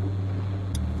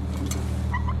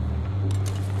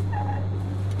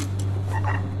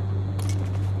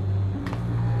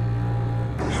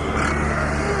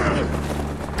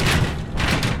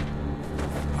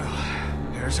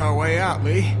 There's our way out,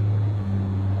 Lee.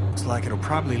 Looks like it'll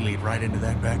probably lead right into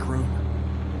that back room.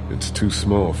 It's too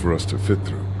small for us to fit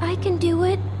through. I can do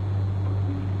it.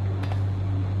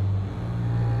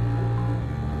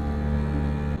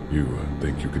 You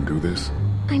think you can do this?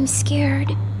 I'm scared.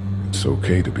 It's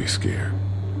okay to be scared.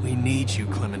 We need you,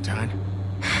 Clementine.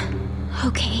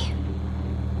 Okay.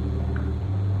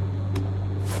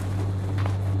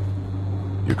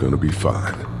 You're gonna be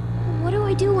fine. What do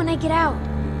I do when I get out?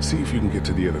 See if you can get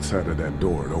to the other side of that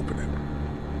door and open it.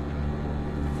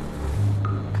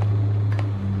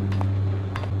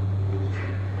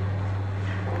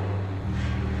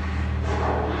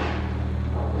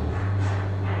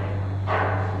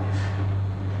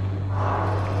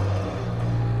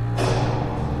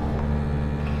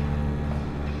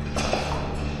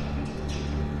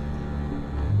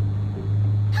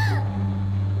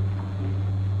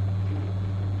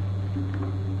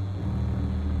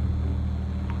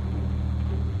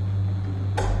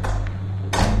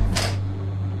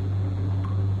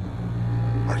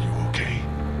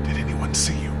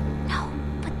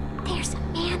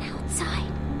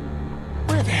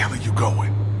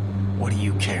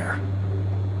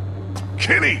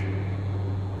 Kenny!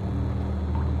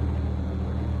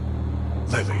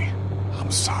 Lily,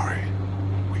 I'm sorry.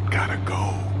 We gotta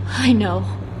go. I know.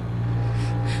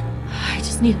 I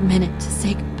just need a minute to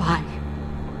say goodbye.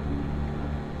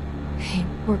 Hey,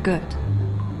 we're good.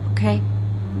 Okay?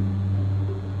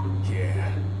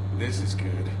 Yeah, this is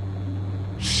good.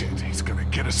 Shit, he's gonna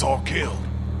get us all killed.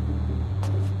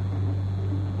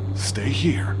 Stay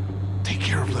here. Take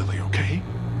care of Lily, okay?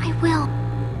 I will.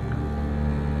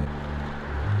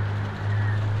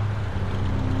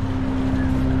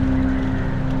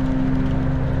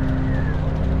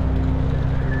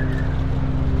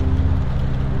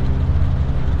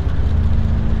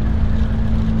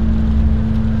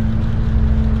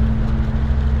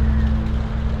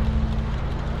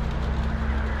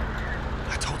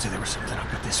 There was something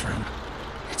up with this room.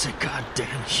 It's a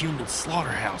goddamn human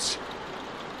slaughterhouse.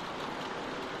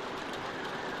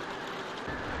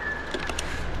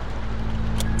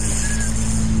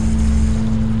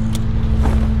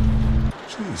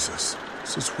 Jesus,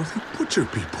 this is where they butcher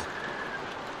people.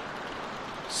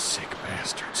 Sick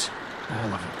bastards. All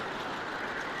of them.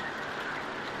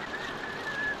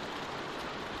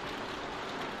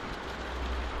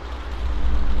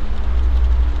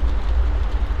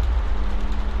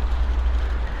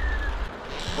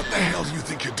 What the hell do you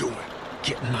think you're doing?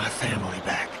 Getting my family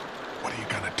back. What are you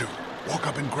gonna do? Walk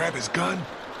up and grab his gun?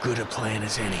 Good a plan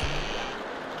as any.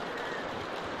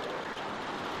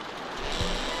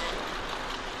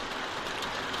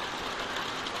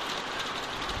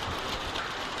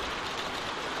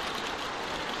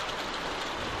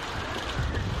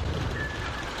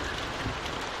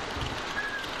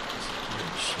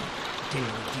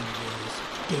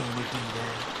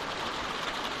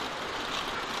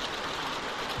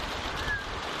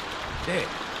 Dad,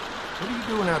 what are you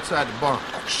doing outside the barn?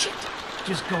 Oh, shit.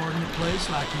 Just guarding the place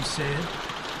like you said.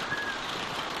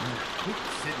 We're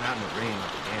sitting out in the rain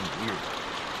like a damn deer.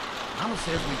 Mama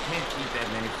says we can't keep that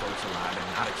many folks alive and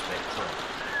not expect trouble.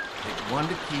 Pick one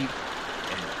to keep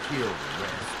and kill the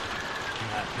rest. Can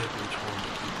I pick which one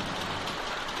to keep alive?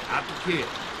 Not to kill.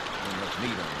 There's enough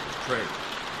meat on the trail.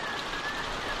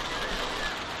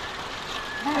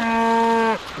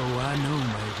 Oh, I know,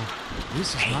 Mabel.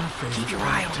 This is my favorite keep your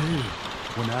eye on too.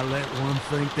 When I let one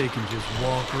think they can just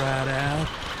walk right out,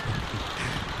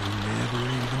 they never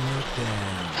even look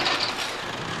down.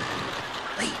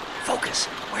 Lee, focus.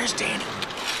 Where's Danny?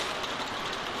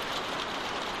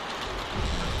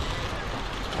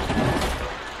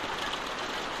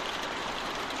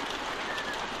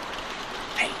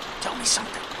 Hey, tell me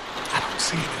something. I don't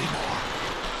see it anymore.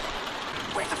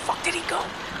 Where the fuck did he go?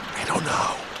 I don't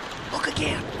know. Look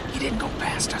again. He didn't go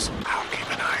past us. I'll keep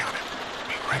an eye on it.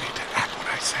 Be ready to act when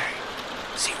I say.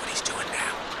 See what he's doing now.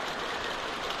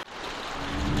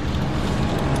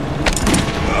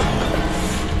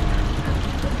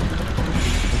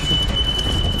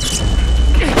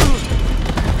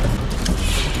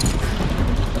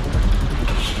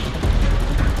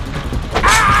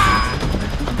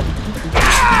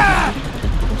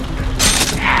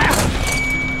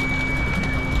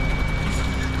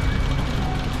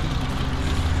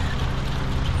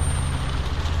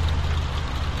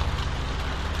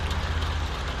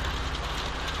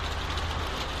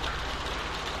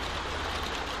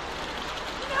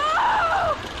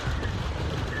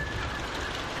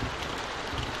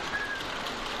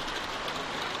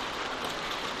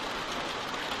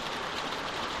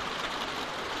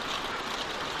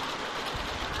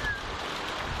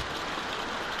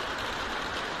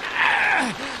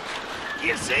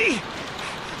 You see?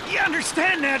 You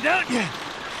understand now, don't you?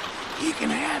 You can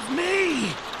have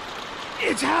me.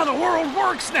 It's how the world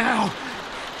works now.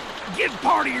 Give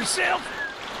part of yourself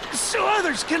so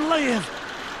others can live.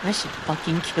 I should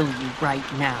fucking kill you right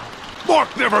now.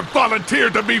 Mark never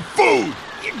volunteered to be food!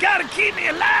 You gotta keep me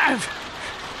alive.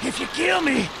 If you kill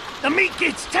me, the meat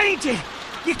gets tainted.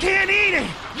 You can't eat it.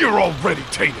 You're already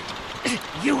tainted.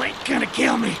 You ain't gonna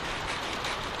kill me.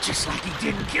 Just like you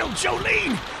didn't kill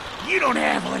Jolene. You don't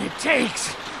have what it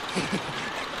takes.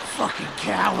 Fucking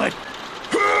coward.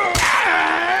 No!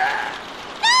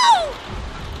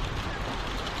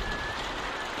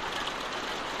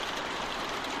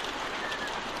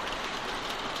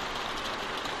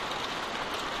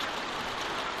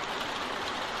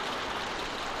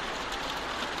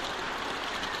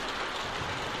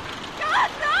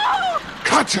 God, no!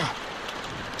 Katja!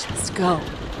 Just go.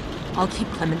 I'll keep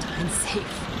Clementine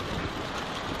safe.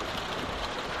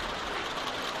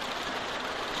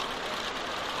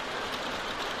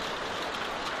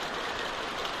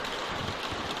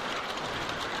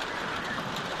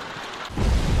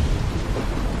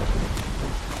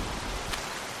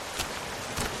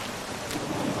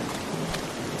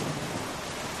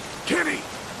 Kenny!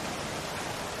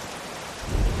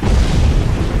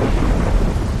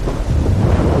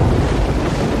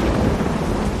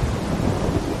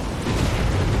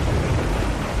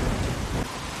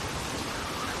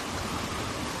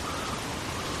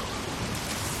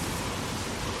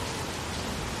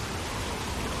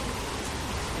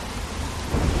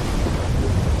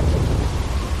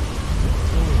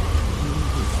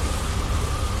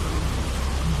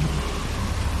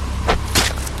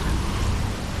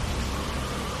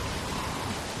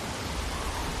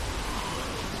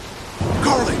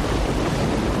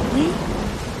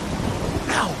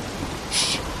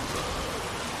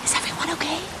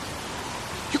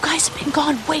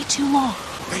 Gone way too long.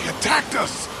 They attacked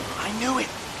us! I knew it.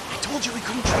 I told you we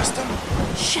couldn't trust them.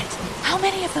 Shit! How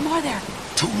many of them are there?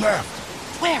 2 left.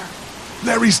 Where?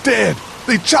 Larry's dead.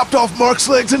 They chopped off Mark's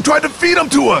legs and tried to feed him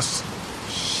to us.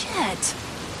 Shit!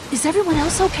 Is everyone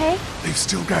else okay? They've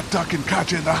still got Duck and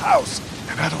Katja in the house,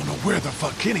 and I don't know where the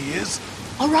fuck Kenny is.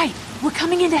 All right, we're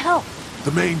coming in to help.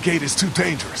 The main gate is too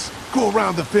dangerous. Go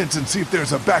around the fence and see if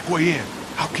there's a back way in.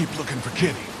 I'll keep looking for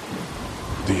Kenny.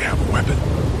 Do you have a weapon?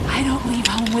 I don't leave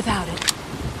home without it.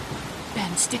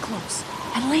 Ben, stick close.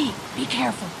 And Lee, be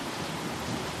careful.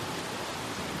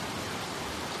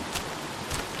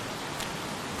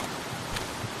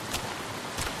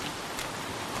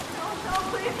 No,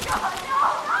 please, God, no!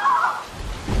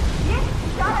 Just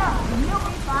shut up and you'll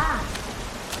be fine.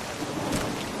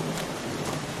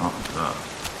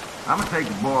 I'm gonna take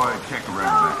the boy and check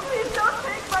around back. Please don't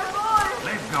take my boy.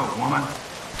 Let's go, woman.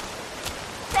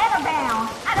 Settle down.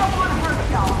 I don't want to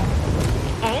hurt y'all.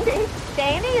 Andy?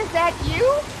 Danny, is that you?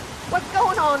 What's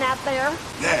going on out there?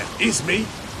 Yeah, it's me.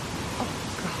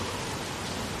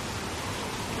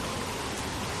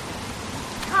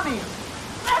 Come here.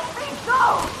 Let me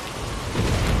go.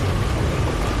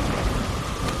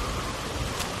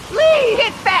 Lee,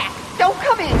 hit back! Don't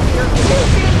come in here. You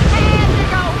didn't have to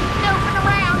go snooping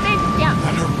around, didn't ya?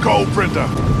 Let her go, Brenda.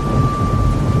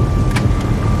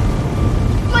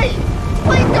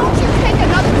 Please, don't you take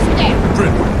another step.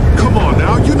 Brenda, come on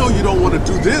now. You know you don't want to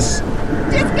do this.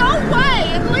 Just go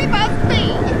away and leave us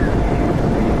be.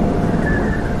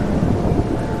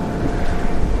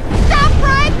 Stop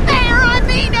right there, I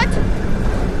mean it.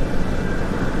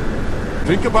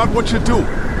 Think about what you're doing.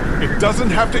 It doesn't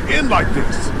have to end like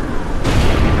this.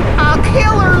 I'll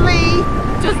kill her, Lee.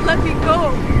 Just let me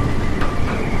go.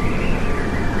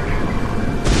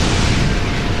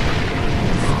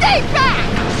 Stay back!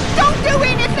 Don't do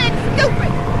anything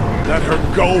stupid! Let her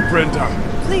go, Brenda.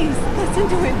 Please, listen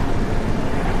to him.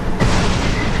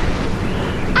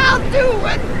 I'll do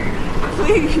it!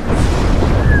 Please.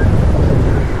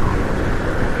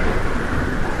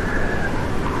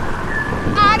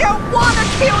 I don't want to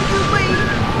kill you, Lee!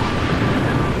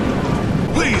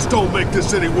 Please don't make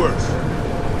this any worse.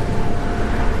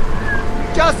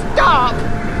 Just stop!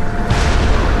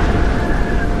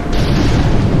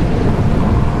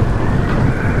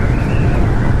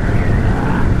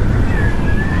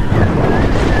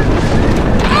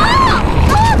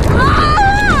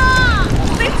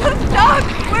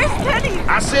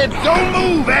 I said, don't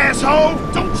move, asshole!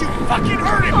 Don't you fucking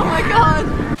hurt him! Oh my God!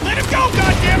 Let him go,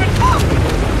 goddammit!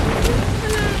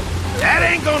 That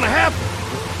ain't gonna happen!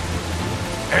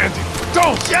 Andy,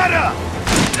 don't! Shut up!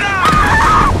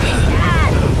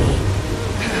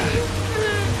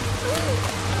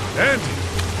 Andy!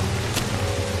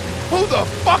 Who the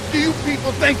fuck do you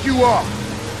people think you are?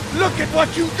 Look at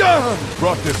what you done!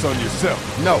 Brought this on yourself.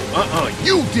 No,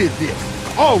 you did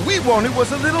this. All we wanted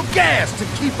was a little gas to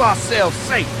keep ourselves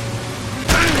safe.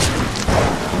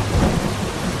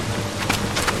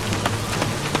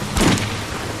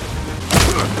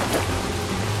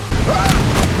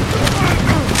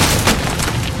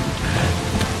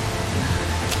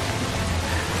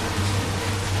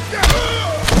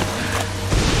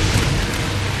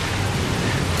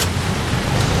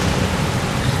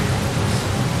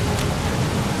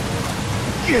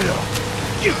 Get up!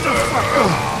 Get the fuck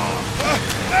up!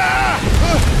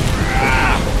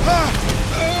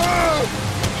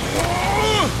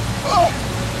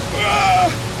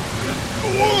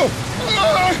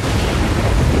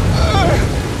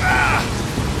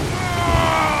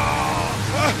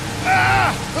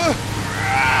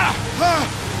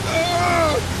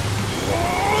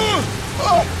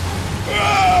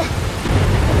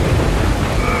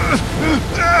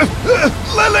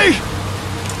 Lilly!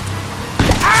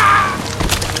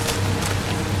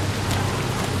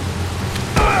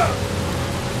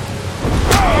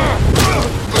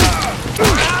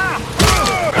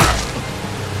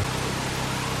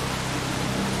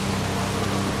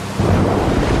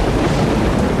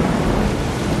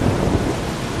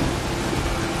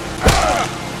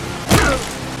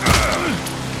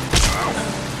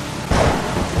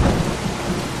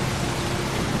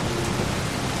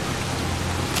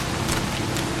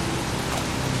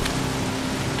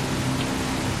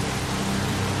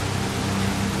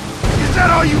 Is that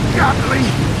all you got, Lee?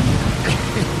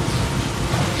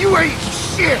 You ain't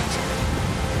shit!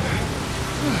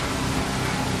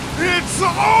 It's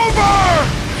over!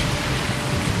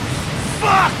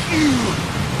 Fuck you!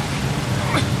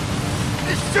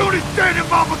 As soon as Dad and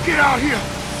Mama get out here,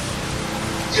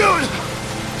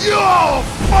 you're all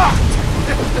fucked!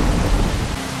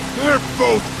 They're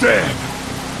both dead!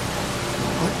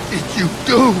 What did you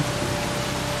do?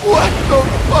 What the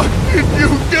fuck did you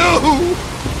do?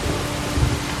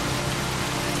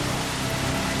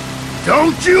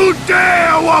 Don't you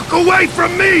dare walk away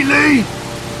from me, Lee!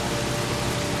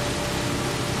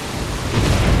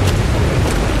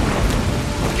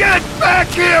 Get back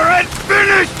here and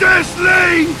finish this,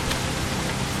 Lee!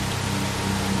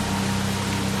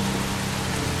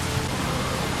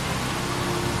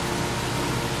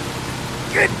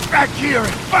 Get back here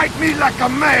and fight me like a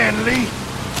man, Lee!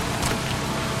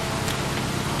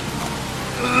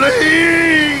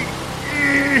 Lee!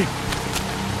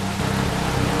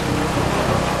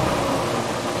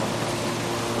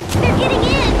 They're getting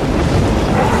in!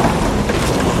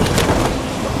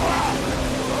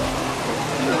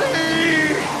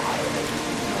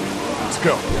 Let's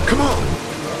go. Come on.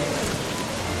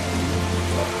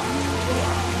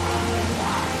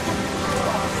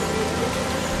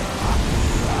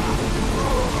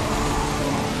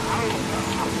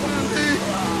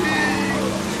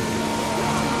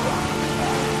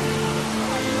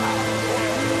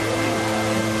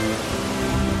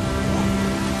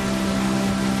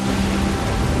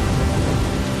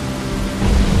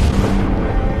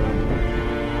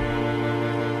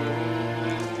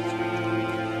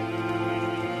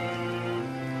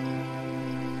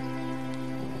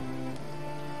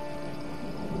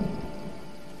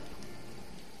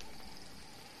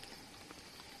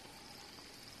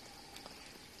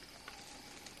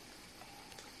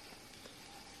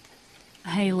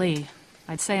 Hey, Lee.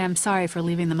 I'd say I'm sorry for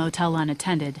leaving the motel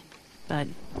unattended, but,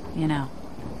 you know.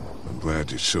 I'm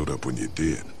glad you showed up when you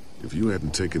did. If you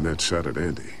hadn't taken that shot at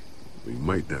Andy, we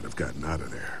might not have gotten out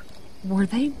of there. Were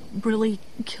they really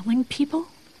killing people?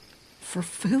 For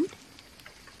food?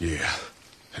 Yeah,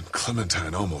 and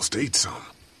Clementine almost ate some.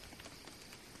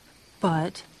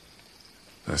 But...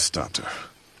 I stopped her.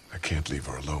 I can't leave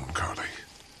her alone, Carly.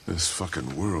 This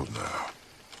fucking world now.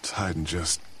 It's hiding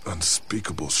just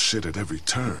unspeakable shit at every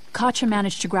turn. Katja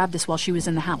managed to grab this while she was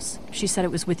in the house. She said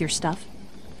it was with your stuff.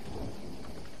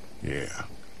 Yeah.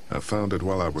 I found it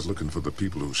while I was looking for the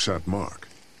people who shot Mark.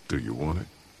 Do you want it?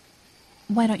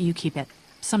 Why don't you keep it?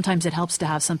 Sometimes it helps to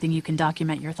have something you can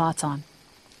document your thoughts on.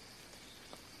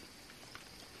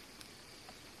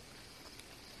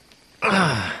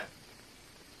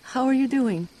 How are you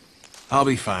doing? I'll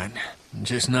be fine.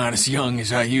 Just not as young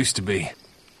as I used to be.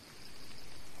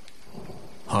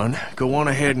 Hun, go on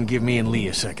ahead and give me and Lee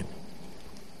a second.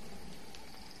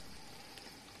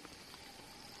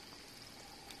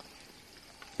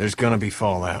 There's gonna be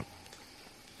fallout.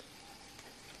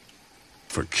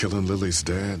 For killing Lily's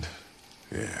dad?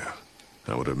 Yeah,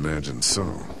 I would imagine so.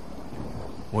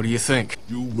 What do you think?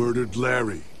 You murdered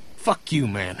Larry. Fuck you,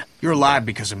 man. You're alive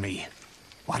because of me.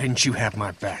 Why didn't you have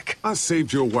my back? I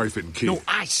saved your wife and kid. No,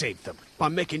 I saved them by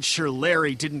making sure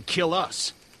Larry didn't kill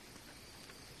us.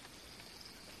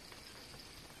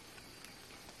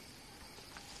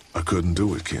 I couldn't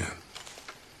do it, Ken.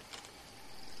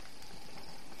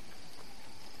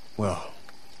 Well,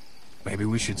 maybe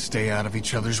we should stay out of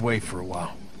each other's way for a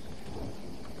while.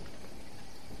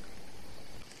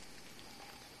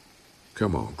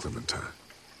 Come on, Clementine.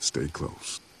 Stay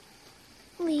close.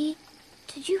 Lee,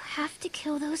 did you have to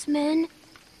kill those men?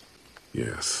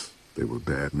 Yes, they were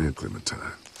bad men,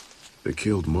 Clementine. They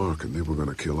killed Mark and they were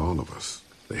gonna kill all of us.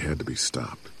 They had to be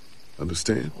stopped.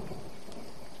 Understand?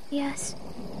 Yes,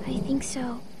 I think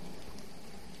so.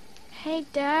 Hey,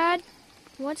 Dad.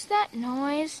 What's that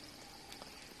noise?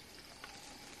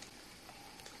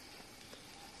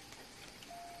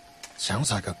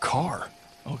 Sounds like a car.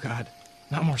 Oh God,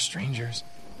 not more strangers.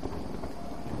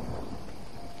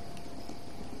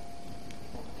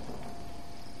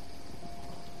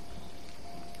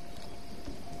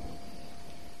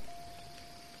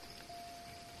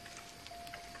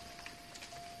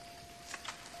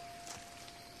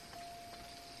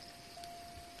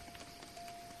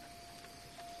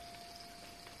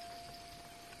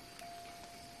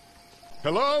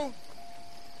 Hello?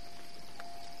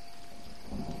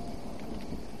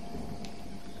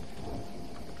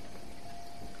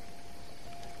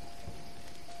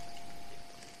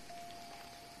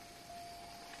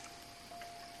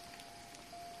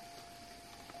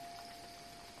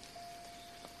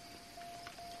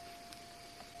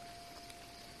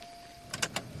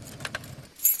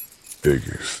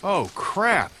 Figures. Oh,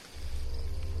 crap.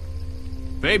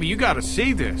 Baby, you gotta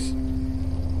see this.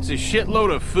 It's a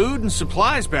shitload of food and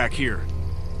supplies back here.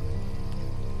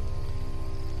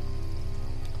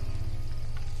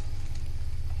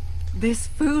 This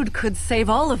food could save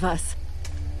all of us.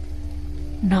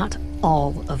 Not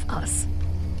all of us.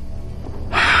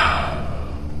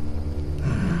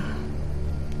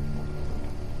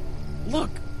 Look,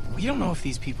 we don't know if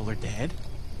these people are dead.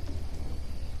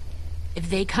 If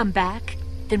they come back,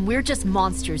 then we're just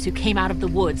monsters who came out of the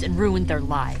woods and ruined their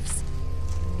lives.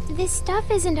 This stuff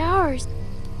isn't ours.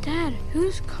 Dad,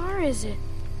 whose car is it?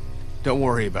 Don't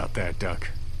worry about that, Duck.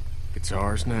 It's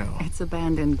ours now. It's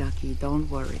abandoned, Ducky. Don't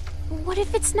worry. What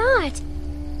if it's not?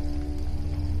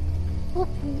 Well,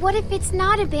 what if it's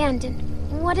not abandoned?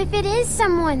 What if it is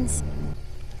someone's?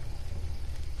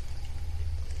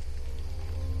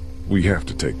 We have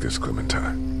to take this,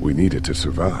 Clementine. We need it to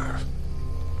survive.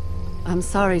 I'm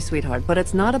sorry, sweetheart, but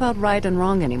it's not about right and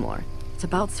wrong anymore. It's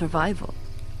about survival.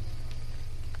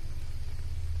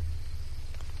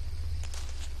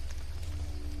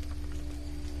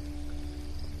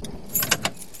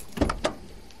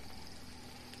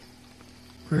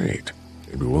 Great.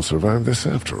 Maybe we'll survive this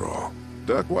after all.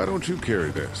 Duck, why don't you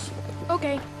carry this?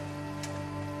 Okay.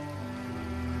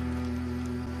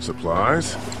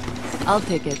 Supplies? I'll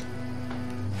take it.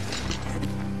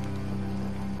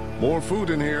 More food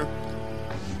in here.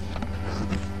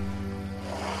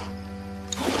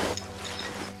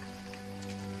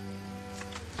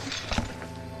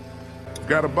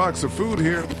 Got a box of food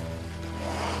here.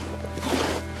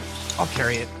 I'll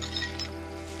carry it.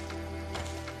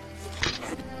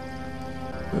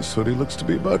 This hoodie looks to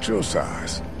be about your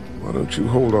size. Why don't you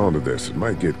hold on to this? It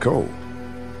might get cold.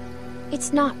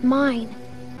 It's not mine.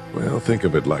 Well, think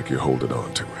of it like you're holding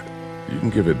on to it. You can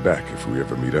give it back if we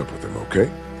ever meet up with him,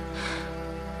 okay?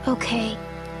 Okay.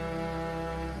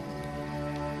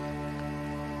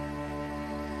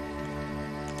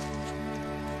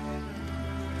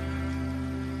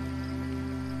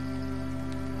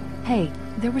 Hey,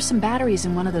 there were some batteries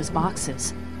in one of those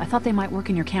boxes. I thought they might work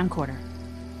in your camcorder.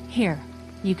 Here,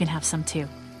 you can have some too.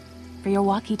 For your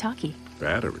walkie-talkie.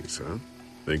 Batteries, huh?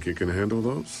 Think you can handle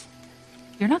those?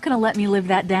 You're not gonna let me live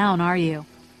that down, are you?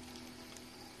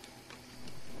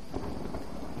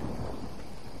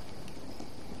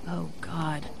 Oh,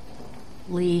 God.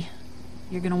 Lee,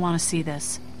 you're gonna want to see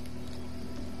this.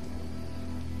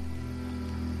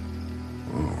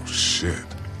 Oh, shit.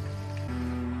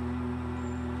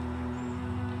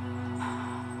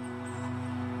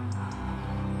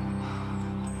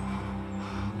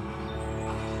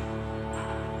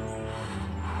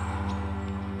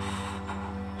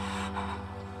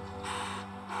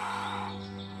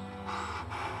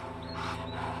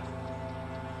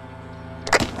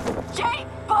 Jake,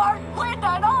 Bart, Linda,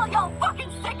 and all y'all fucking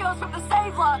sickos from the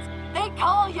Save Lots. They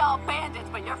call y'all bandits,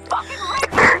 but you're fucking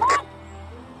raping one.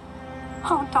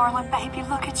 Oh, darling baby,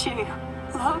 look at you.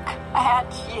 Look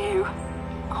at you.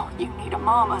 Oh, you need a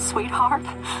mama, sweetheart.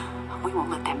 We won't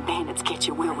let them bandits get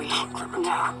you, will we?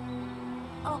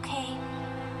 Okay.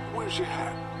 Where's your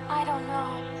hat? I don't know.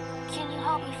 Can you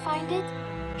help me find it?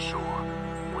 Sure.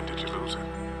 When did you lose it?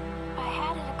 I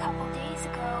had it a couple days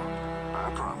ago.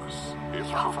 I promise. If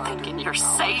Y'all thinking you're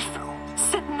safe?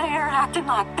 Sitting there acting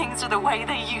like things are the way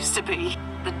they used to be.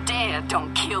 The dead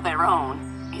don't kill their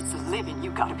own. It's the living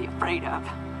you gotta be afraid of.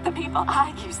 The people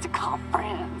I used to call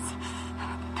friends.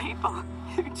 The people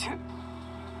who just...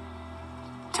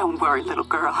 Don't worry, little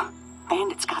girl.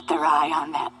 Bandits got their eye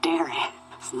on that dairy.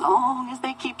 As long as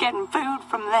they keep getting food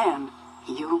from them,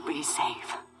 you'll be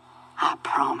safe. I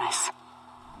promise.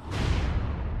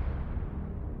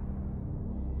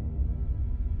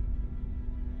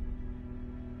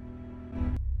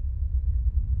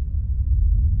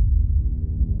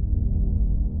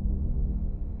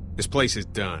 This place is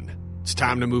done. It's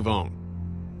time to move on.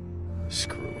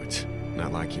 Screw it.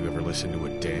 Not like you ever listen to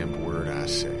a damned word I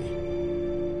say.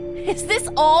 Is this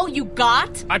all you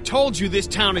got? I told you this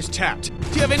town is tapped.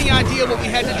 Do you have any idea what we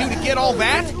had to do to get all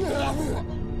that?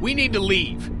 We need to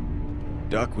leave.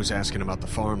 Duck was asking about the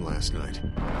farm last night.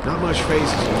 Not much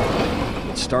phases yet.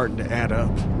 It's starting to add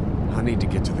up. I need to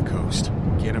get to the coast.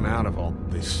 Get him out of all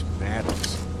this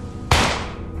madness.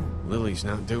 Lily's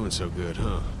not doing so good,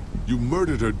 huh? You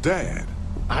murdered her dad.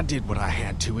 I did what I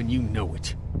had to, and you know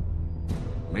it.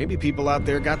 Maybe people out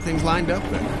there got things lined up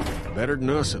better. Better than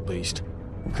us, at least.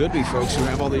 Could be folks who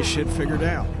have all this shit figured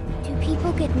out. Do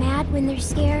people get mad when they're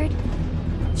scared?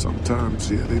 Sometimes,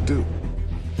 yeah, they do.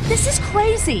 This is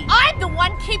crazy. I'm the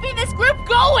one keeping this group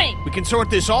going. We can sort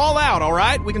this all out, all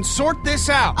right? We can sort this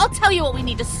out. I'll tell you what we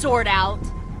need to sort out.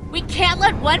 We can't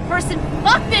let one person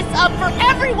fuck this up for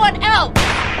everyone else.